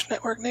is the mesh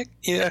network, Nick?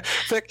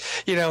 Vic,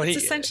 it's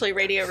essentially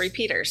radio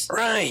repeaters.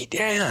 Right,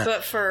 yeah.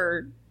 But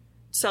for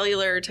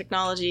cellular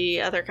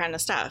technology, other kind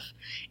of stuff.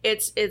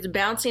 It's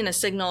bouncing a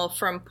signal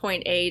from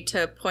point A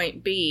to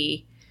point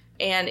B,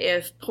 and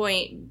if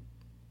point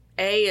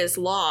A is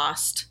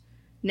lost,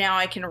 now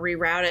I can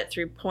reroute it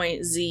through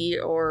point Z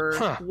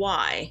or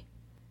Y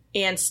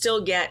and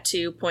still get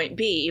to point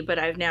B, but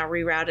I've now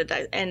rerouted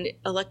that. And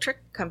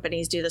electric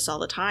companies do this all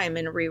the time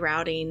in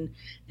rerouting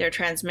their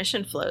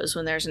transmission flows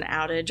when there's an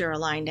outage or a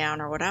line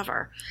down or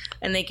whatever.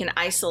 And they can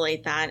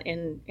isolate that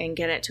and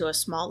get it to a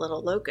small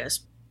little locus.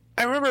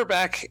 I remember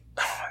back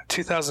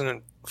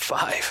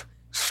 2005.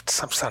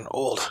 I'm sounding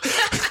old.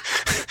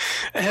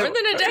 More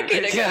than a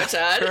decade ago,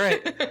 Todd.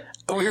 Right.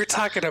 We were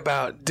talking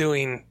about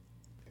doing,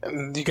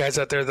 you guys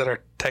out there that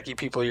are techie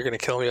people, you're going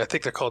to kill me. I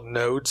think they're called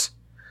nodes.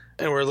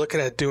 And we're looking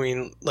at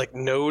doing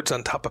nodes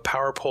on top of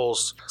power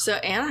poles. So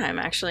Anaheim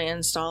actually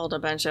installed a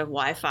bunch of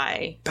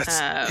Wi-Fi.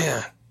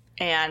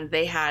 And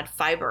they had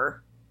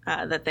fiber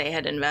that they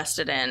had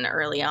invested in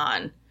early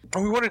on.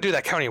 And we want to do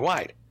that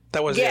countywide.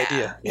 That was the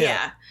idea.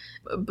 Yeah.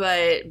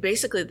 But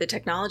basically the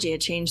technology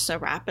had changed so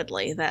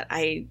rapidly that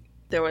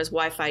there was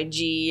Wi-Fi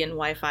G and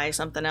Wi-Fi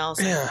something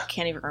else. I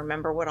can't even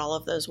remember what all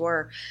of those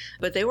were.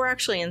 But they were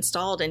actually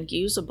installed and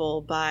usable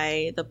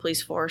by the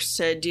police force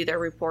to do their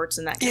reports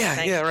and that kind of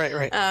thing. Yeah,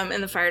 right.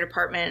 And the fire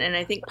department. And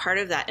I think part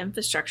of that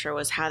infrastructure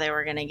was how they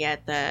were going to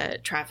get the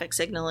traffic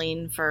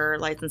signaling for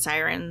lights and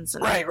sirens.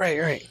 And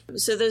Right.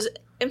 So those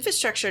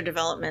infrastructure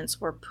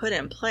developments were put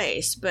in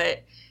place,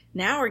 but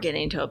now we're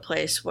getting to a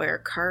place where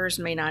cars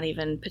may not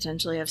even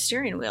potentially have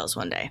steering wheels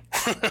one day.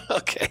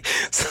 Okay.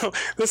 So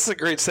this is a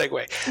great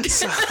segue.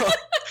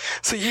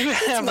 So you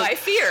have... It's my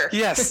fear.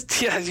 Yes.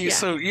 Yeah.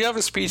 So you have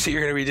a speech that you're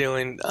going to be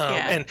doing.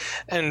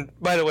 And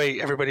by the way,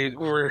 everybody,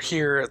 we're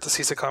here at the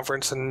CISA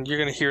conference, and you're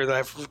going to hear that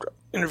I've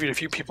interviewed a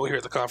few people here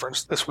at the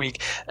conference this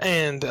week.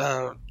 And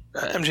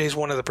MJ is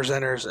one of the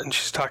presenters, and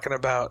she's talking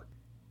about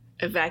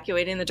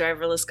evacuating the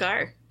driverless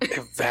car.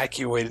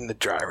 Evacuating the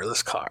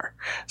driverless car.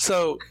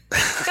 So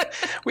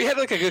we had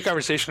a good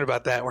conversation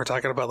about that. We're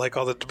talking about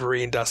all the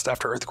debris and dust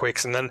after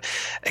earthquakes. And then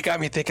it got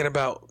me thinking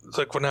about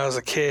when I was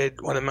a kid,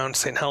 when the Mount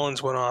St.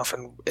 Helens went off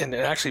and it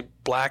actually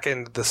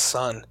blackened the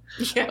sun.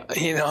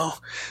 Yeah.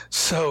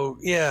 So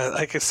yeah,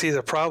 I could see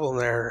the problem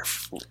there.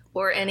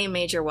 Or any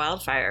major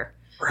wildfire.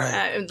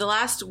 Right. The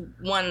last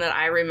one that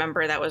I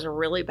remember that was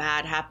really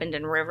bad happened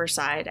in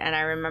Riverside, and I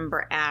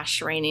remember ash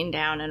raining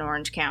down in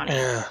Orange County,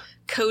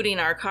 coating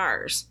our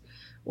cars.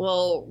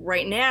 Well,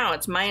 right now,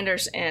 it's my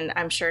understanding, and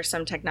I'm sure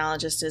some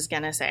technologist is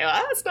going to say,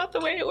 well, that's not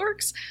the way it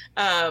works.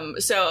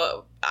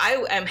 So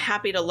I am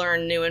happy to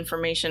learn new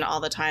information all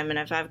the time, and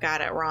if I've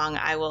got it wrong,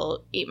 I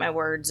will eat my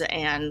words,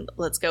 and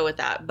let's go with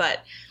that.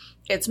 But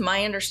It's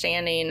my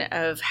understanding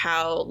of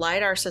how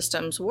LiDAR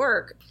systems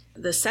work.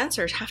 The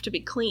sensors have to be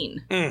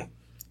clean.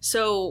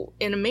 So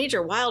in a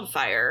major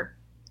wildfire,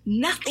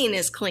 nothing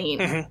is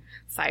clean.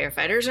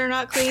 Firefighters are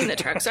not clean. The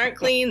trucks aren't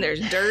clean.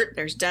 There's dirt,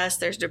 there's dust,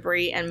 there's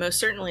debris, and most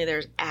certainly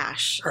there's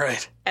ash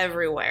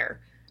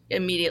everywhere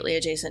immediately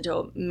adjacent to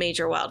a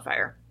major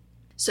wildfire.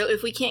 So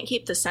if we can't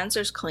keep the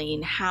sensors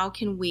clean, how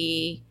can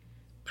we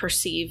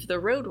perceive the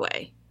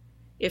roadway?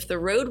 If the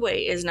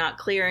roadway is not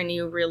clear and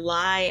you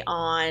rely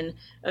on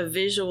a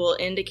visual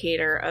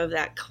indicator of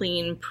that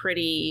clean,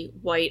 pretty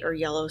white or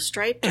yellow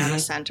stripe down the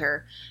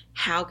center,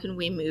 how can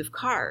we move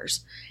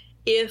cars?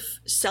 If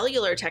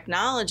cellular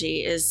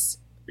technology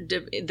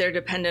they're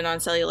dependent on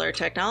cellular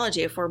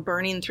technology. If we're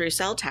burning through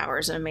cell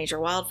towers in a major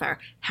wildfire,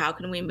 how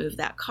can we move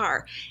that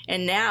car?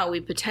 And now we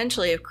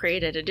potentially have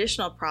created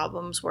additional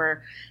problems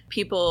where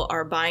people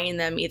are buying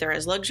them either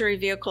as luxury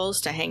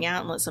vehicles to hang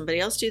out and let somebody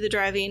else do the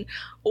driving,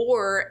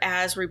 or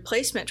as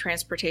replacement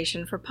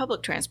transportation for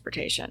public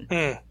transportation.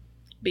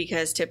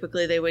 Because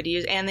typically they would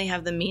use, and they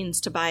have the means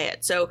to buy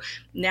it. So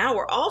now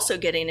we're also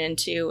getting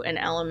into an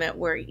element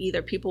where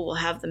either people will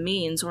have the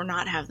means or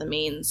not have the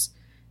means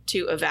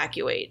to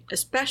evacuate,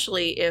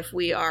 especially if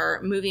we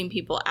are moving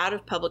people out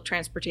of public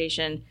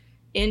transportation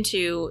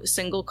into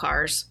single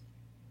cars.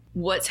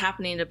 What's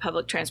happening to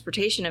public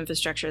transportation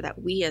infrastructure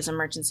that we as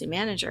emergency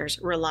managers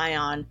rely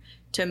on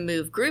to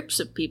move groups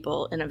of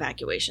people in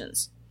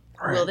evacuations?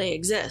 Will they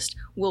exist?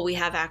 Will we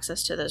have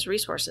access to those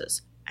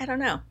resources? I don't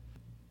know.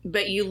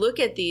 But you look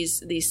at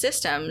these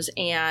systems,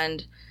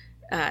 and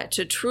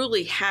to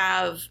truly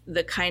have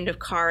the kind of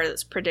car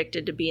that's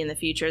predicted to be in the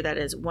future that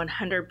is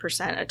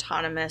 100%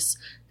 autonomous,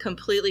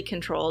 completely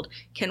controlled,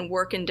 can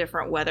work in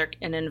different weather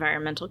and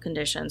environmental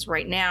conditions.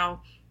 Right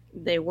now,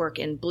 they work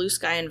in blue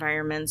sky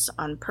environments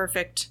on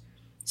perfect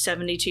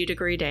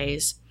 72-degree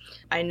days.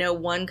 I know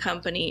one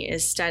company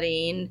is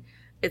studying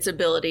its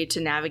ability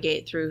to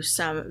navigate through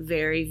some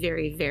very,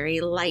 very, very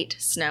light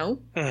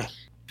snow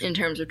in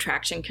terms of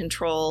traction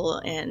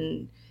control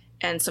and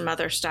some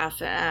other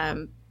stuff.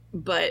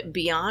 But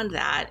beyond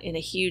that, in a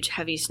huge,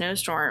 heavy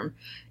snowstorm,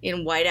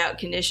 in whiteout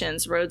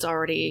conditions, roads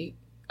already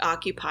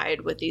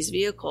occupied with these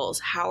vehicles,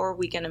 how are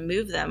we going to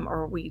move them?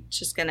 Or are we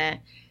just going to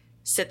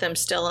sit them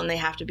still and they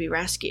have to be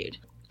rescued?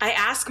 I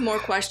ask more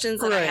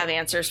questions than I have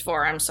answers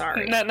for. I'm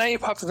sorry. Now you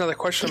popped another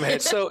question in my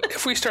head. So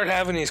if we start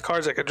having these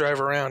cars that could drive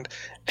around,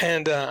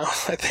 and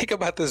I think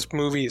about this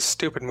movie,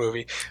 stupid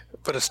movie,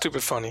 but it's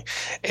stupid funny.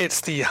 It's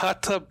the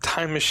Hot Tub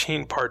Time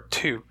Machine Part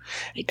 2.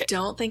 I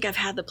don't think I've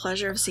had the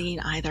pleasure of seeing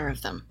either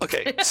of them.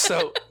 Okay,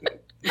 so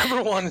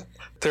number one,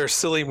 they're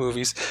silly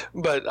movies,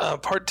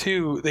 but Part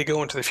 2, they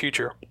go into the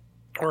future.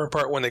 Or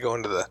Part 1, they go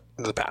into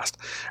the past,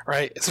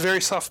 right? It's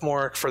very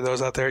sophomoric for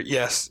those out there.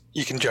 Yes,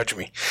 you can judge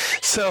me.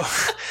 So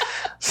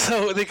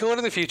they go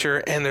into the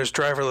future, and there's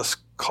driverless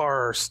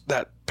cars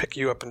that pick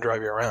you up and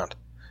drive you around.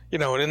 You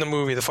know, and in the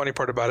movie, the funny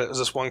part about it is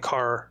this one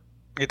car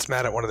gets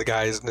mad at one of the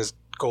guys, and his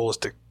goal is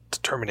to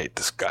terminate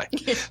this guy.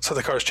 So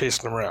the car's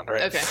chasing him around,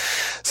 right? Okay.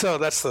 So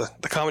that's the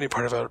comedy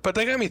part about it. But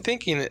that got me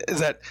thinking is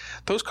that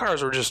those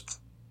cars were just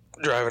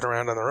driving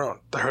around on their own.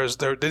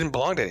 They didn't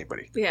belong to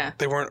anybody. Yeah.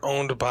 They weren't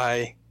owned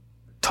by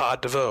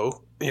Todd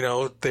DeVoe, you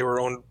know, they were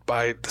owned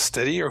by the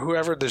city or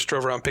whoever. They just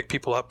drove around, picked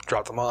people up,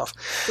 dropped them off.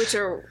 Which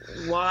are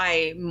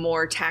why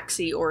more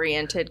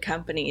taxi-oriented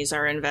companies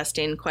are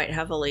investing quite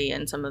heavily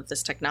in some of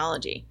this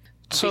technology.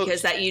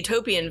 Because that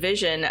utopian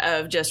vision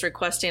of just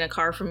requesting a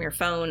car from your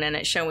phone and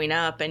it showing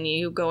up and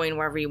you going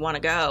wherever you want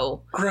to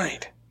go,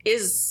 right,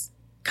 is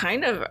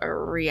kind of a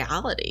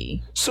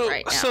reality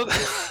right now. So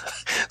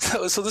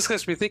this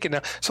gets me thinking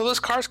now. So those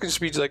cars can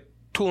just be like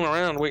tooling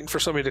around, waiting for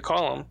somebody to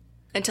call them.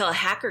 Until a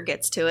hacker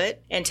gets to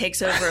it and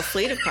takes over a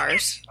fleet of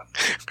cars,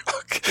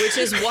 which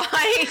is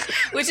why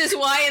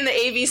in the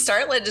AV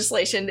START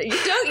legislation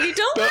you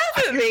don't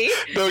laugh at me.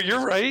 No,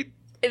 you're right.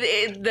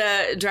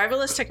 The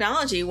driverless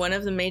technology, one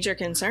of the major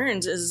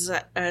concerns is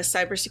a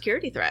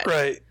cybersecurity threat.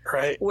 Right.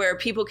 Where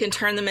people can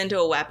turn them into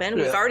a weapon.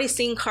 Yeah. We've already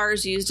seen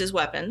cars used as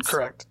weapons.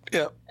 Correct.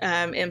 Yeah.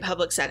 In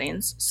public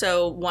settings.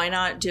 So why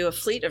not do a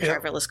fleet of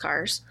driverless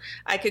cars?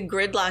 I could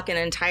gridlock an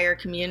entire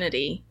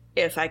community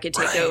if I could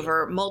take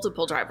over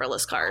multiple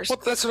driverless cars. Well,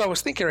 that's what I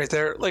was thinking right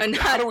there. Like,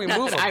 how do we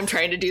move them? I'm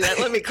trying to do that.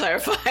 Let me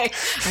clarify.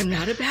 I'm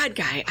not a bad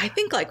guy. I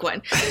think like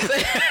one.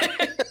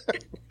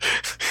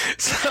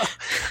 So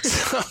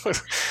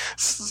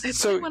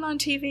one on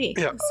TV.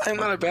 Yeah, I'm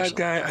not a bad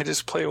guy. I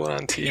just play one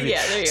on TV.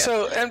 Yeah, there you go.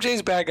 So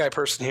MJ's bad guy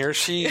person here.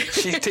 She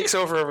takes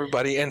over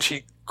everybody and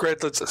she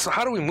gridlets. So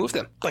how do we move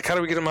them? Like, how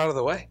do we get them out of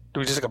the way? Do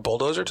we just like a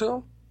bulldozer to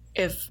them?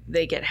 If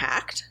they get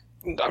hacked?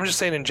 I'm just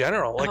saying in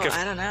general. Like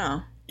I don't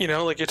know. You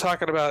know, like you're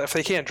talking about if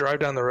they can't drive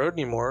down the road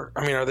anymore,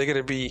 I mean, are they going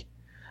to be...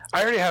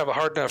 I already have a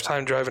hard enough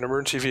time driving an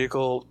emergency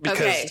vehicle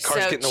because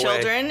cars get in the way. Okay, so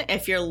children,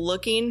 if you're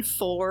looking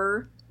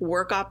for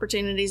work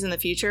opportunities in the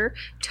future,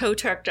 tow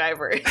truck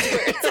driver is where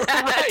it's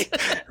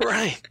at.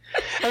 Right.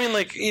 I mean,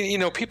 like, you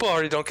know, people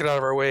already don't get out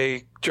of our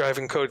way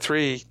driving code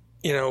 3,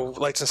 you know,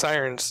 lights and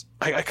sirens.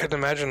 I couldn't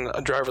imagine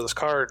a driverless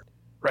car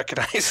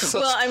recognizes us.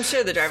 Well, I'm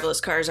sure the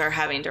driverless cars are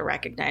having to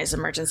recognize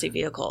emergency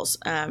vehicles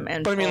and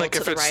but I mean, pull like to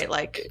if the it's right,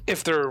 like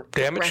if they're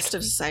damaged, the rest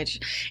of society.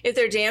 If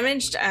they're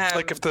damaged,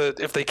 like if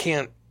they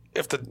can't,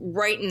 if the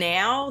right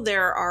now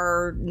there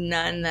are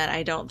none that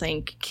I don't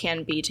think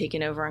can be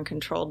taken over and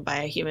controlled by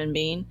a human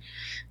being,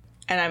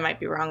 and I might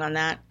be wrong on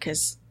that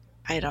because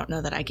I don't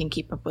know that I can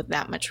keep up with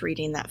that much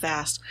reading that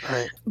fast.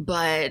 right.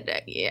 But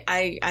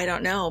I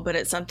don't know, but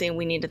it's something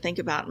we need to think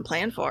about and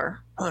plan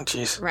for. Oh,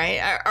 jeez. Right?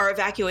 Our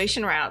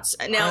evacuation routes.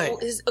 Now,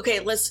 Right. okay,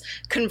 let's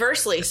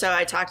conversely. So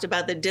I talked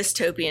about the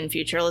dystopian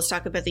future. Let's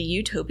talk about the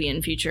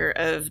utopian future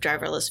of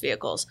driverless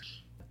vehicles.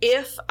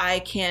 If I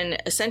can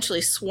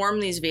essentially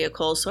swarm these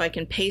vehicles so I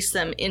can pace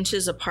them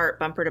inches apart,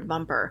 bumper to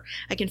bumper,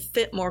 I can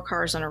fit more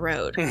cars on a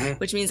road,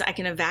 which means I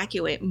can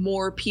evacuate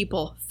more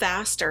people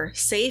faster,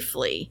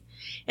 safely.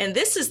 And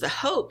this is the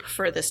hope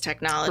for this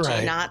technology,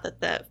 Right. not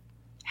that the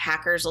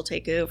hackers will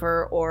take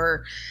over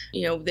or,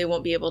 they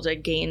won't be able to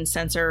gain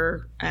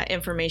sensor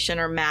information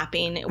or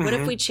mapping. What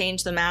if we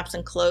change the maps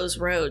and close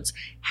roads?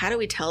 How do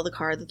we tell the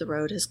car that the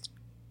road has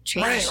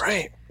changed?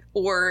 Right.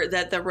 Or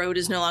that the road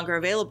is no longer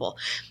available?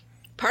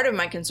 Part of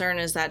my concern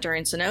is that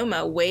during Sonoma,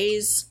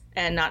 Waze,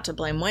 and not to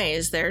blame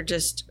Waze, they're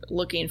just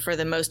looking for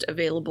the most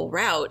available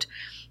route.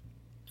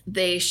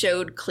 They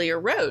showed clear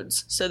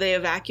roads. So they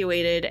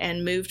evacuated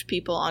and moved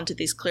people onto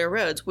these clear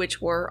roads,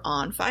 which were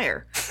on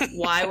fire.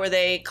 Why were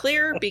they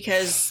clear?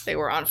 Because they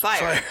were on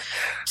fire.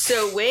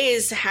 So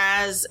Waze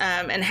has,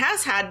 and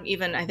has had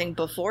even, I think,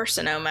 before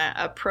Sonoma,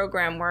 a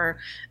program where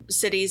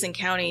cities and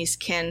counties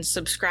can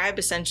subscribe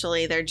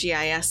essentially their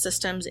GIS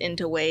systems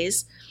into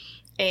Waze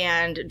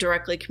and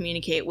directly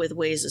communicate with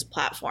Waze's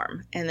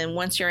platform. And then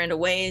once you're into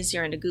Waze,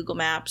 you're into Google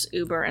Maps,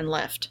 Uber, and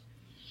Lyft.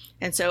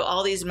 And so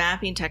all these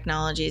mapping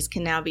technologies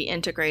can now be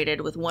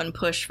integrated with one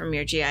push from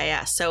your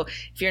GIS. So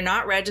if you're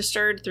not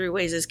registered through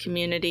Waze's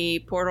community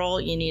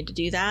portal, you need to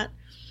do that,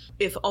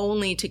 if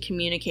only to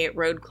communicate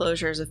road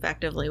closures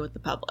effectively with the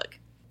public.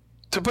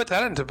 To put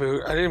that into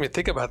boot, I didn't even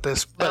think about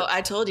this. But,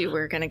 I told you we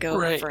were going to go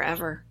Right.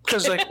 forever.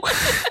 Because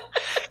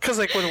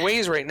like with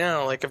Waze right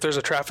now, like if there's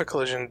a traffic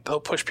collision, they'll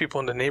push people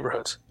into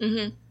neighborhoods.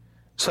 Mm-hmm.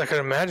 So I could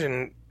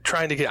imagine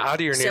trying to get out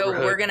of your neighborhood.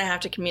 So we're going to have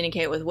to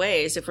communicate with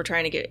Waze if we're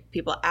trying to get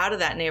people out of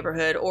that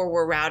neighborhood, or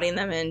we're routing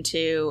them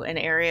into an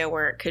area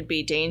where it could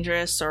be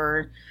dangerous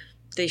or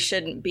they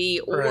shouldn't be,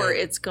 or Right.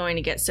 it's going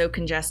to get so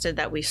congested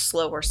that we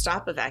slow or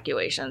stop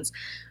evacuations.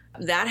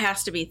 That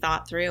has to be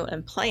thought through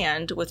and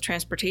planned with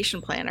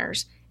transportation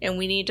planners. And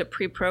we need to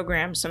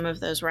pre-program some of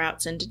those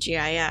routes into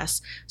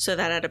GIS so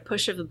that at a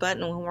push of a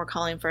button when we're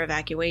calling for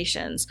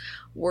evacuations,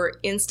 we're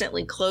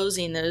instantly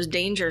closing those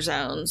danger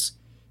zones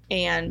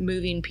and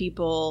moving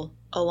people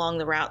along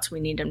the routes we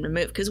need them to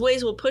move. Because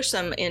Waze will push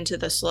them into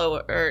the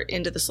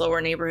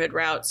slower neighborhood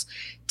routes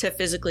to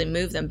physically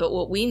move them. But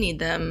what we need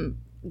them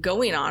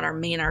going on are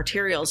main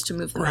arterials to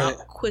move them Right.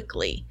 out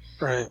quickly.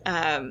 Right.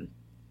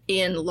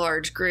 In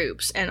large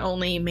groups, and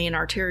only main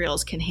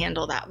arterials can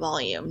handle that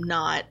volume,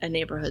 not a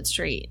neighborhood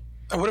street.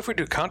 And what if we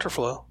do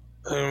counterflow?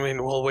 I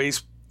mean, will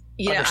Waze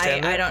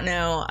understand that? I don't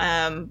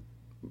know.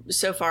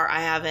 So far, I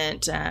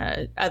haven't,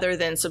 other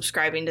than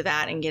subscribing to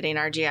that and getting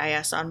our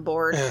GIS on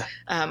board. Yeah.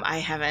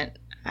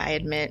 I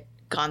admit,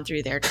 gone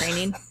through their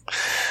training.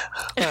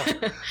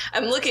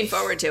 I'm looking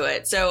forward to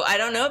it. So I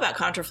don't know about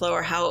contraflow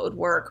or how it would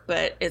work,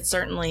 but it's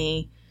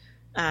certainly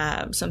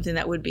something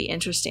that would be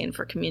interesting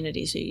for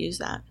communities who use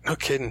that. No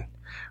kidding.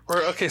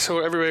 So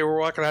everybody, we're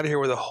walking out of here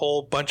with a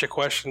whole bunch of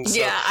questions. So.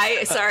 Yeah,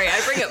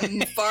 I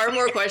bring up far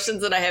more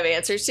questions than I have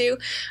answers to,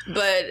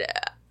 but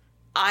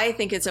I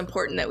think it's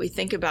important that we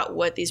think about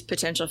what these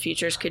potential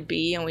futures could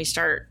be, and we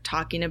start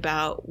talking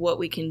about what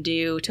we can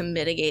do to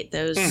mitigate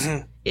those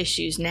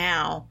issues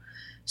now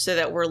so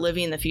that we're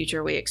living the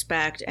future we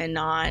expect and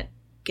not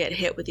get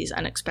hit with these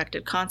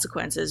unexpected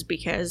consequences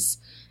because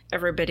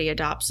everybody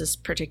adopts this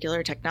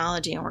particular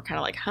technology and we're kind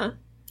of like, huh?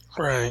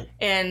 Right.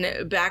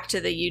 And back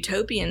to the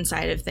utopian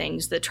side of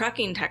things, the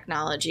trucking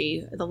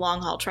technology, the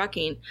long haul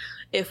trucking,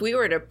 if we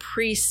were to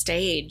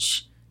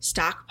pre-stage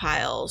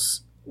stockpiles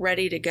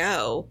ready to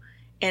go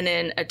and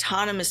an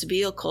autonomous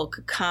vehicle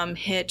could come,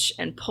 hitch,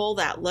 and pull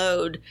that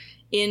load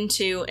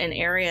into an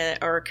area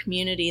or a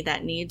community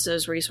that needs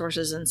those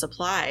resources and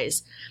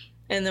supplies.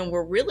 And then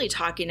we're really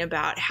talking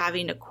about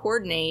having to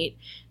coordinate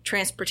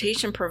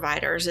transportation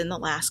providers in the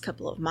last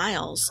couple of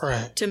miles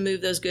Right. to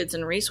move those goods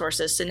and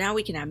resources. So now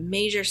we can have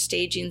major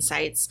staging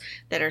sites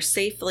that are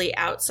safely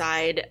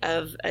outside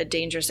of a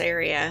dangerous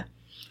area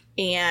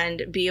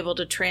and be able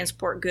to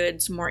transport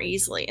goods more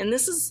easily. And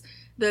this is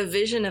the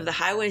vision of the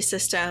highway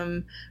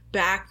system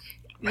back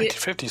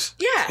 1950s.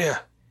 Yeah. Yeah.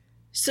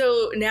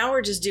 So now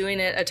we're just doing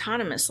it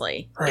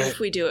autonomously Right. if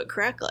we do it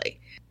correctly.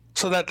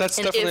 So that's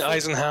And definitely if-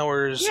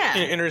 Eisenhower's Yeah.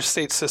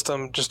 interstate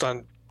system just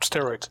on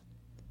steroids.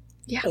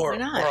 Yeah, Or why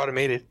not? Or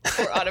automated.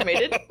 Or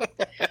automated.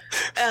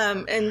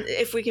 And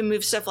if we can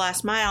move stuff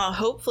last mile,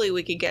 hopefully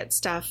we could get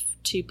stuff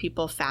to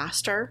people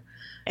faster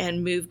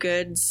and move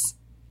goods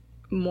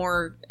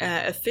more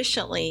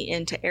efficiently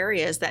into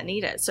areas that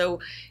need it. So,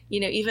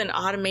 even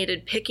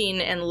automated picking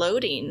and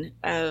loading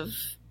of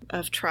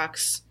of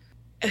trucks.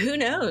 Who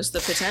knows the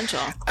potential?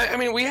 I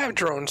mean, we have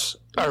drones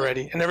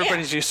already, and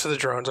everybody's used to the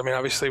drones. I mean,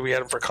 obviously we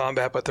had them for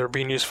combat, but they're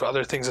being used for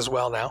other things as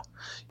well now.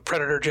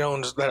 Predator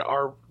drones that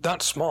are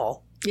not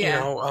small, you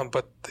know,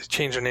 but they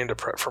changed their name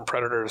from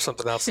Predator to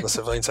something else on the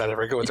civilian side. I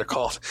forget what they're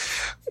called.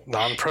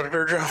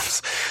 Non-Predator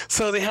drones.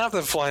 So they have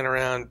them flying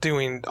around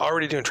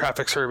already doing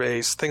traffic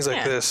surveys, things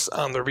like this.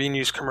 They're being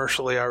used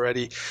commercially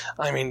already.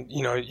 I mean,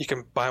 you know, you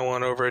can buy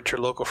one over at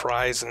your local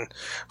Fry's and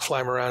fly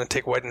them around and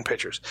take wedding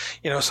pictures.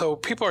 You know, so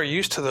people are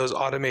used to those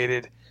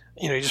automated.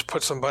 You know, you just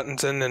put some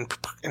buttons in and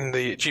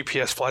the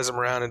GPS flies them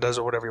around and does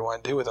whatever you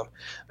want to do with them.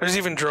 There's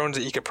even drones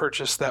that you can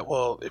purchase that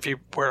will, if you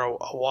wear a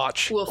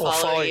watch, will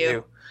follow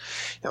you.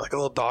 You know, like a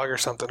little dog or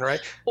something, right?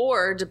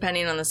 Or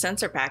depending on the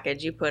sensor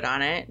package you put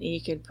on it,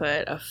 you could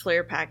put a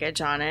FLIR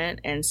package on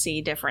it and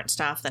see different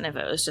stuff than if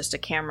it was just a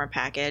camera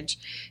package.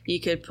 You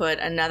could put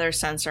another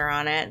sensor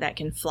on it that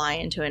can fly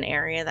into an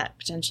area that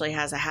potentially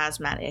has a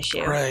hazmat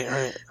issue.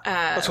 Right.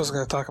 That's what I was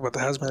going to talk about, the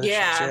hazmat issues.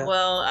 Yeah,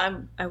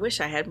 well, I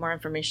wish I had more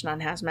information on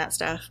hazmat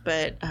stuff,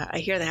 but I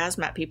hear the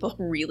hazmat people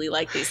really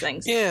like these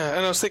things. Yeah,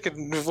 and I was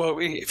thinking, well,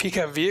 if you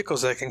have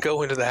vehicles that can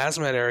go into the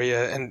hazmat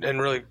area and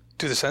really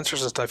do the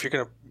sensors and stuff, you're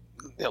going to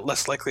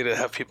less likely to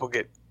have people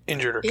get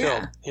injured or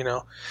killed, you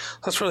know?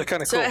 That's really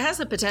kind of cool. So it has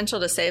the potential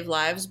to save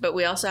lives, but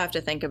we also have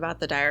to think about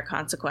the dire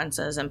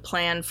consequences and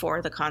plan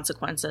for the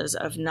consequences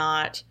of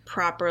not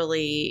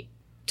properly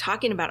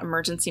talking about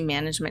emergency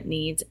management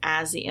needs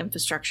as the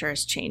infrastructure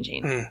is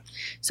changing.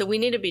 So we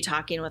need to be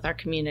talking with our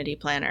community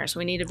planners.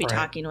 We need to be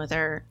talking with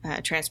our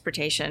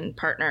transportation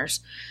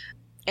partners.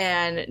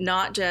 And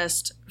not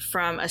just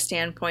from a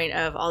standpoint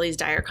of all these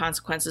dire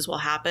consequences will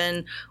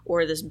happen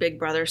or this big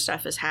brother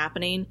stuff is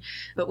happening,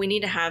 but we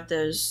need to have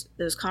those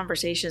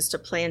conversations to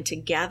plan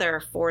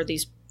together for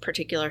these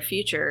particular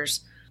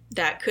futures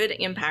that could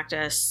impact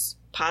us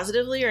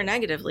positively or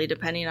negatively,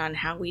 depending on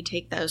how we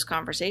take those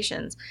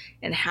conversations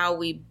and how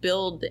we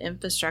build the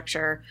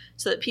infrastructure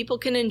so that people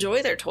can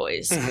enjoy their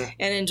toys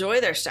and enjoy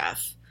their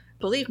stuff.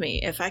 Believe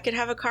me, if I could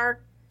have a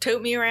car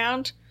tote me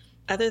around,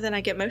 other than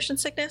I get motion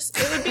sickness,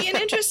 it would be an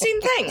interesting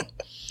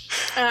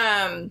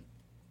thing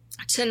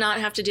to not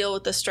have to deal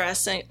with the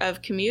stress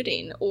of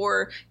commuting,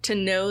 or to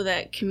know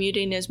that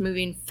commuting is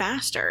moving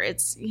faster.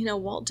 It's, you know,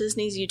 Walt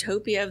Disney's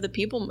utopia of the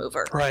people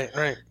mover. Right.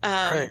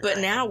 But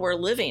now we're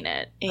living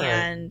it.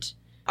 And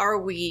are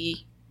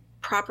we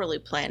properly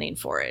planning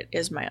for it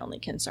is my only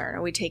concern.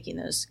 Are we taking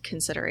those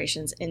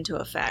considerations into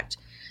effect?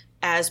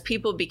 As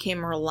people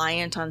became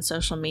reliant on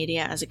social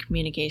media as a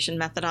communication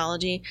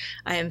methodology,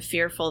 I am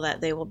fearful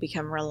that they will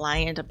become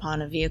reliant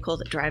upon a vehicle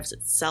that drives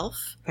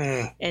itself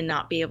and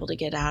not be able to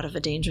get out of a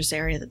dangerous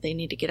area that they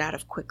need to get out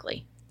of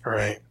quickly.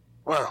 Right.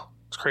 Wow.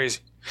 It's crazy.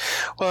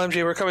 Well,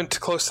 MJ, we're coming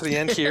close to the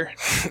end here.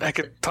 I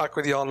could talk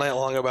with you all night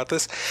long about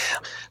this.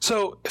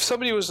 So if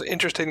somebody was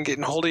interested in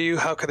getting a hold of you,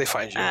 how could they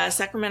find you?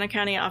 Sacramento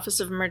County Office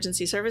of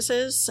Emergency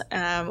Services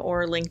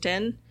or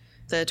LinkedIn.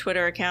 The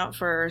Twitter account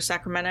for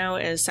Sacramento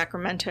is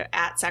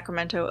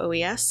Sacramento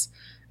OES.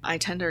 I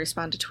tend to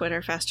respond to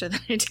Twitter faster than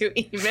I do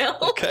email.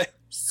 Okay.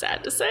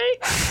 Sad to say.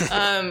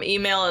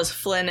 Email is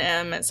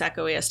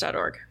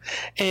flynn.sacoes.org.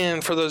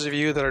 And for those of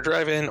you that are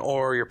driving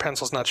or your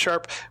pencil's not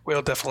sharp,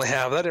 we'll definitely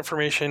have that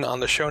information on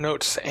the show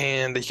notes,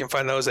 and you can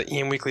find those at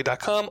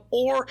emweekly.com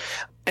or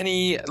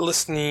any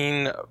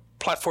listening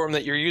platform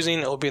that you're using.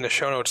 It will be in the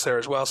show notes there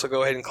as well. So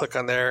go ahead and click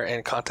on there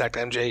and contact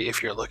MJ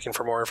if you're looking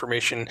for more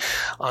information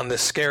on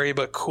this scary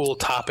but cool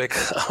topic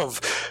of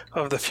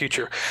the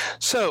future.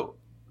 So,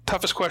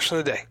 toughest question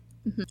of the day.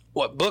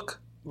 What book,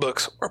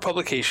 books, or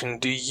publication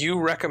do you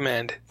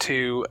recommend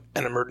to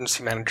an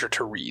emergency manager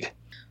to read?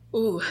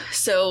 Ooh,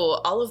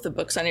 so all of the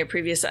books on your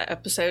previous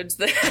episodes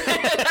that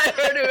I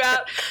wrote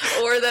about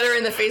or that are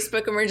in the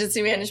Facebook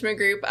emergency management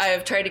group, I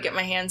have tried to get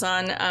my hands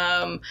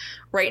on.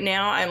 Right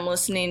now, I'm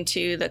listening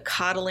to The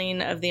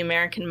Coddling of the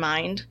American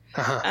Mind,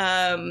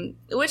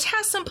 which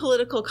has some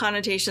political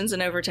connotations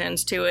and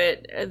overtones to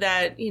it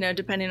that, you know,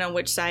 depending on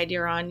which side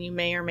you're on, you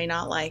may or may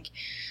not like.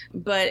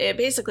 But it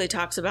basically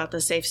talks about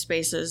the safe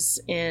spaces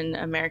in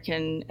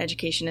American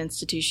education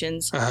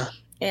institutions.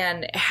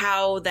 And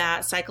how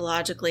that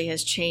psychologically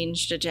has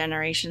changed a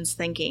generation's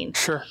thinking.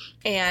 Sure.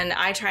 And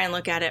I try and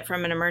look at it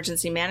from an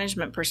emergency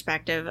management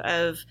perspective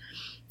of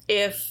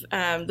if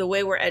the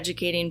way we're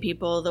educating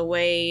people, the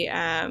way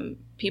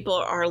people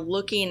are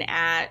looking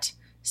at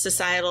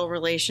societal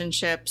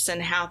relationships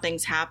and how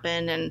things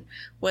happen and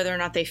whether or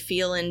not they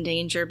feel in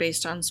danger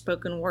based on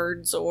spoken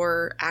words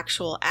or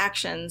actual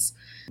actions,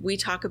 we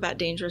talk about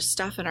dangerous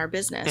stuff in our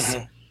business.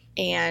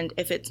 And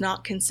if it's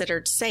not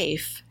considered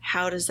safe,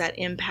 how does that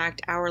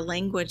impact our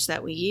language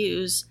that we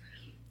use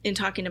in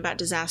talking about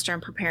disaster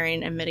and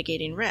preparing and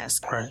mitigating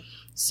risk? Right.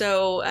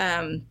 So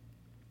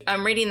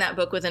I'm reading that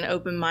book with an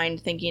open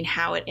mind, thinking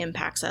how it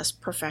impacts us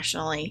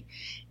professionally.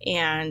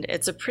 And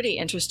it's a pretty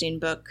interesting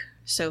book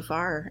so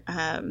far.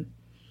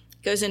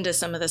 Goes into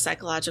some of the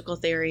psychological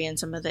theory and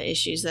some of the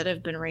issues that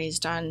have been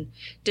raised on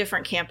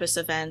different campus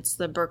events,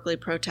 the Berkeley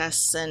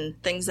protests and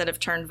things that have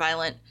turned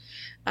violent.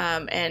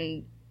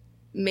 And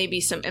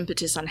maybe some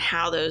impetus on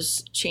how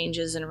those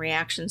changes and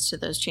reactions to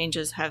those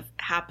changes have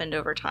happened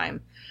over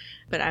time.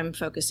 But I'm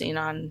focusing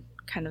on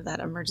kind of that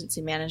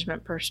emergency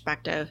management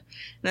perspective.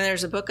 And then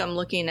there's a book I'm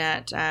looking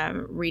at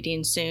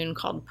reading soon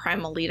called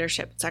Primal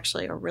Leadership. It's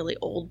actually a really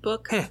old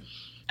book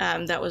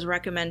that was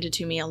recommended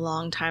to me a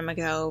long time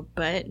ago,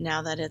 but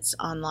now that it's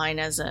online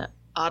as a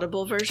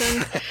Audible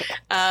version,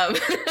 I'm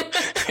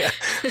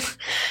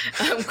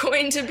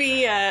going to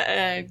be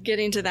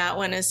getting to that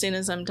one as soon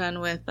as I'm done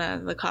with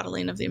The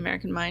Coddling of the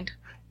American Mind.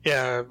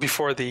 Yeah,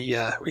 before we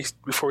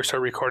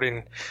started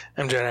recording,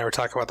 MJ and I were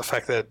talking about the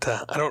fact that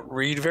I don't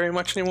read very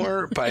much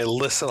anymore, but I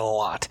listen a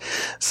lot.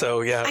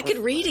 So yeah, I could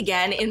read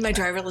again in my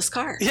driverless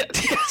car. Yeah,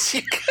 yes,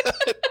 you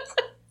could.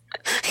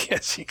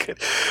 Yes, you could.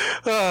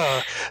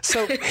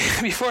 So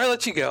before I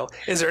let you go,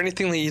 is there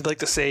anything that you'd like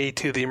to say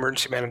to the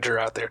emergency manager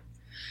out there?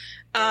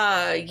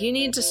 You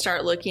need to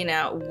start looking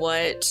at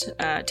what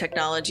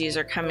technologies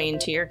are coming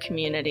to your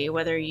community.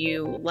 Whether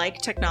you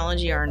like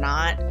technology or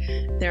not,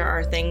 there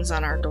are things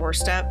on our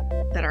doorstep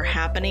that are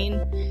happening,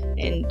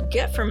 and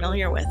get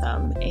familiar with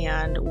them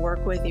and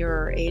work with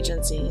your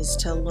agencies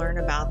to learn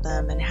about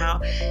them and how,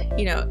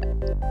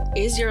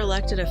 is your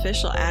elected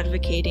official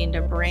advocating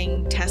to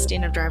bring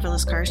testing of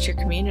driverless cars to your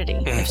community?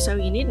 If so,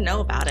 you need to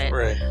know about it.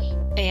 Right.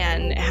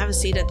 And have a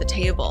seat at the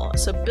table.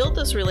 So build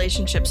those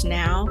relationships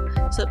now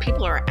so that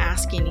people are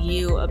asking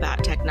you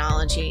about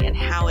technology and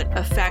how it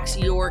affects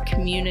your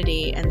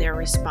community and their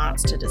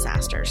response to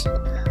disasters.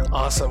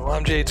 Awesome.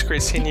 Well, MJ, it's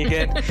great seeing you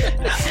again.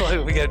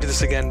 We got to do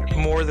this again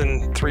more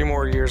than 3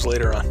 more years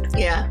later on.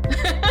 Yeah.